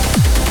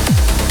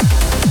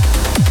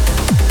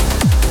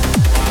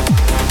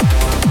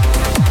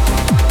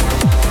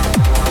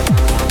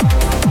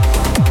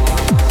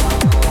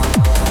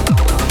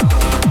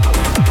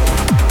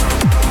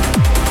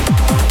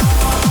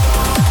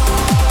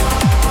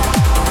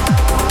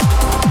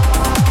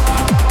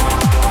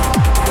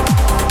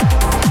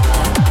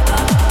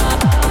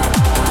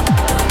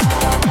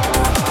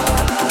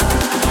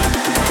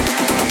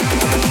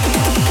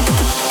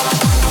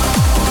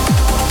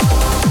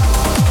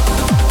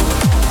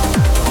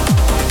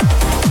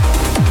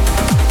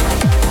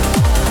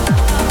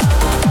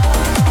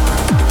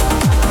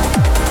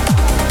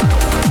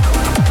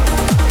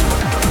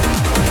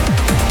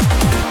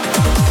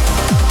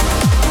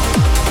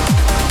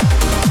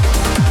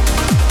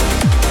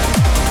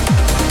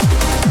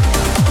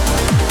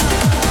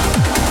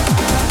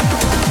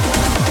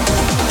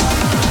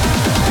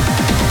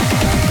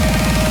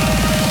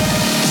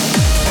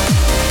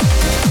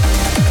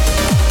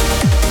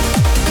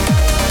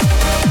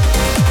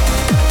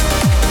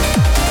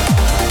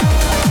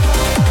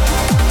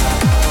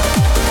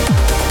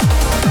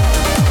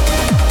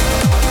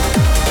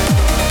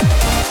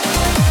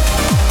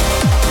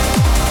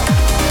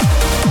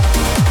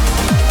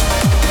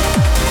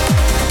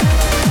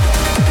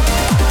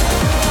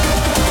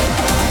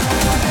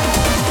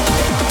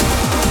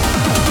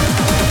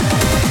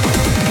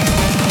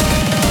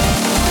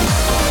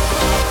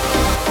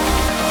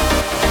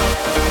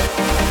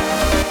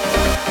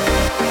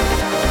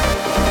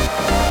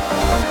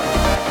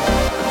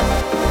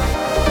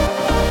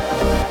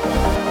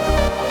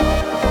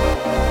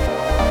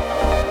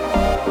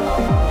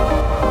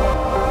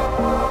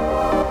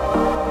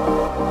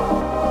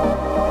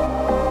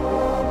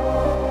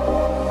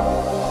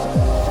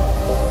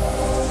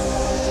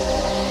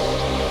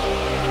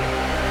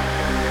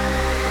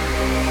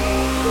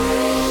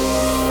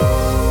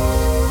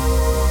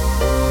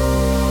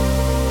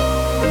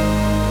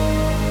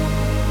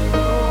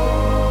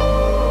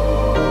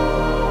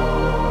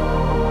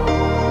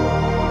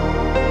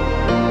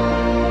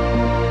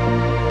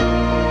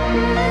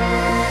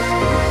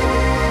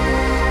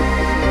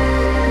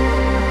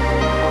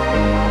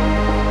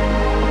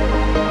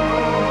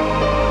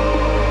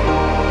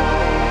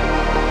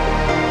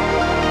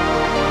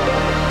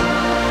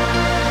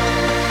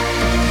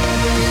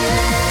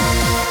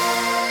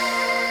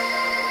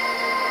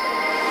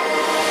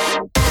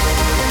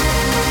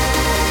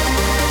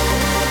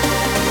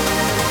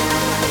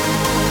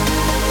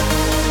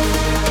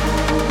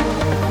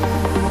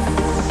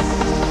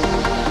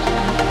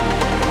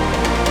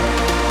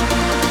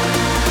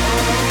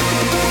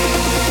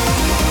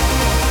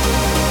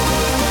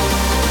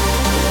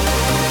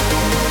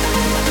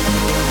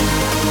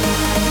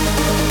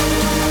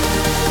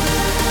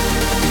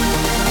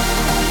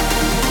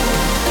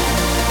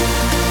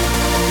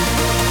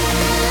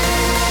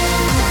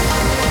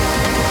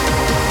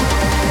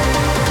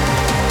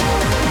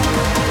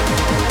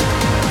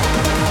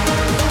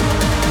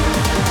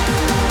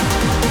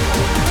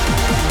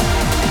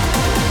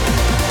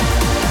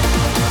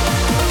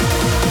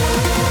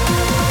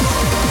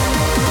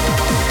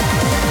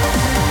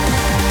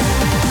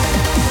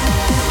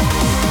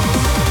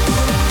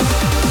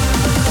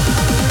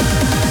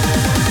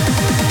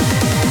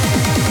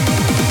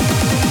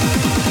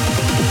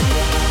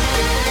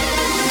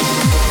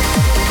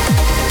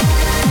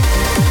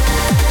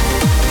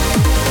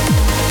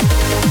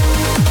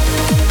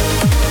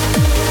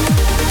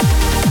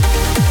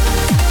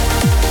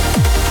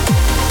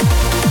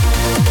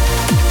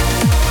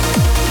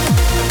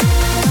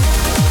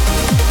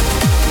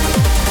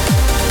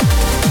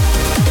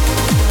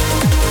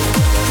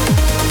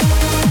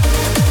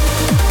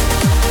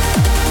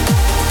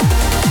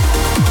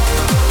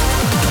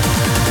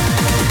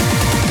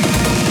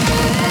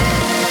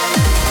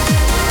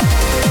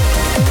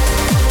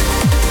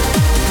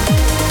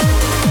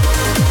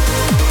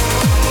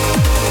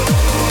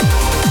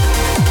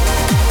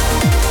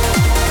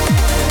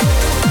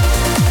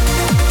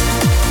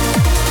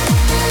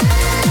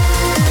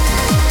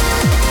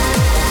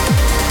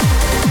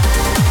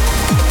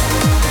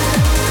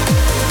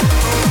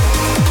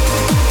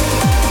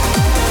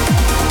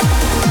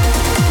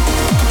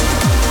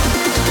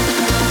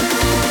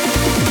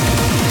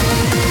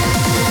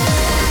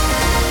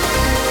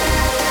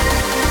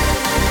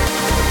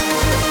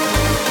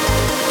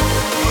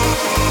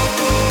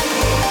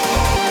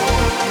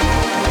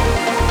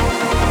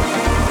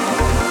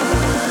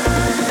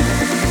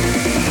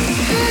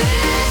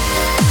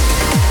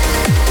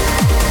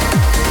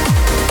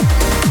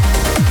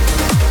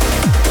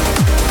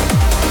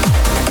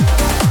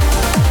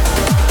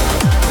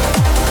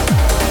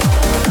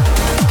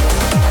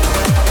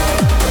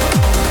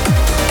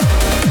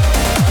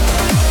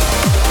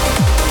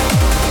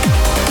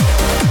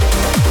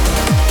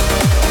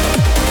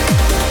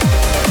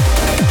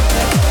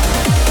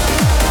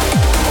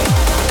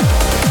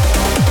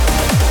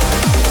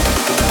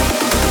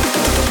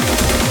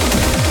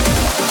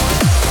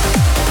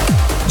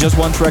 Just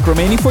one track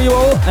remaining for you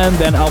all, and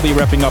then I'll be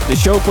wrapping up the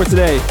show for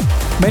today.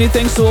 Many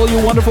thanks to all you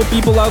wonderful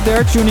people out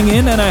there tuning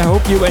in, and I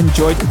hope you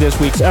enjoyed this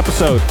week's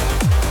episode.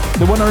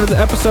 The 100th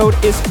episode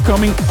is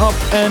coming up,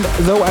 and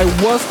though I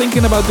was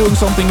thinking about doing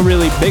something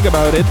really big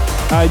about it,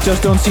 I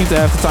just don't seem to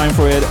have the time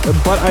for it.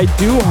 But I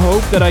do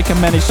hope that I can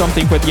manage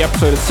something for the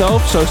episode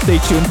itself, so stay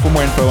tuned for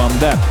more info on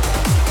that.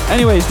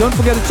 Anyways, don't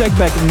forget to check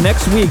back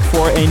next week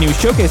for a new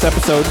showcase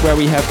episode where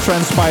we have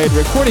Transpired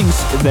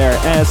Recordings there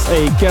as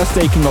a guest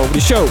taking over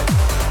the show.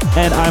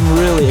 And I'm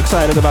really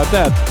excited about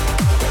that.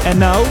 And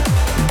now,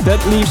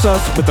 that leaves us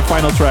with the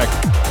final track.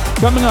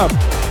 Coming up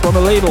from a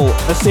label,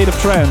 A State of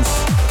Trance,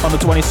 on the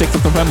 26th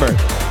of November.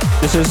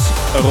 This is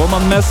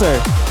Roman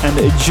Messer and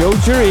Joe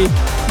Jury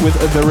with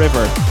The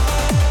River.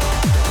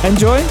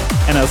 Enjoy,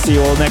 and I'll see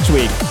you all next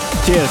week.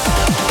 Cheers.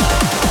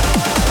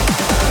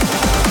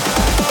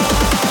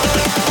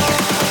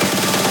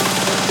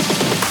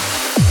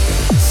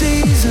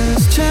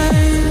 Seasons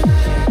change,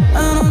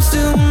 and I'm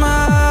still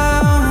my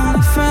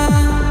only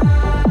friend.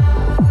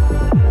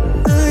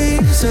 The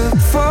leaves are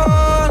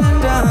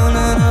falling down,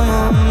 and I'm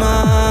on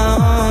my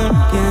own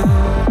again.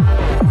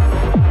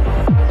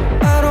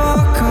 I'd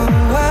walk on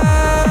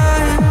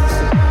wires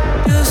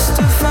just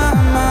to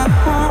find my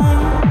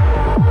home.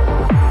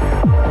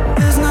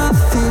 There's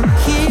nothing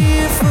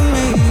here for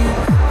me,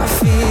 I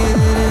feel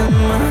it in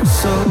my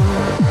soul.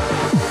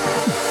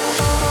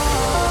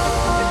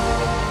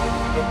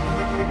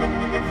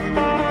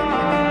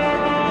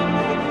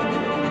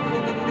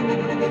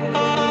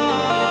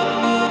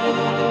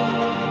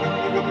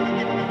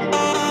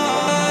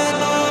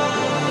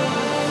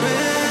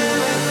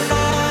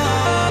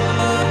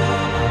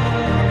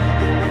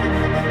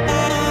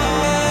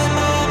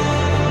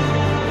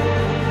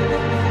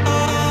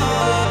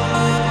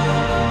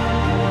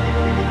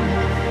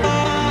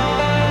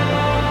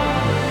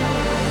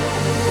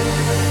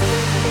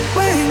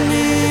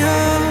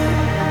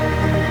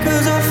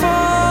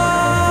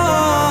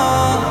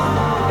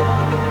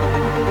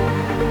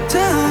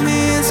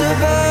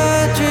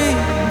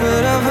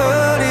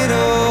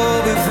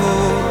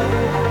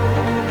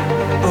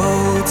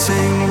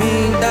 Take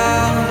me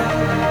down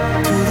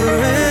to the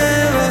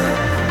river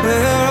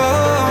where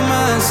all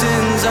my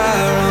sins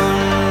are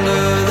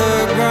under the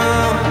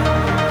ground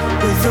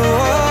with the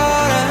water.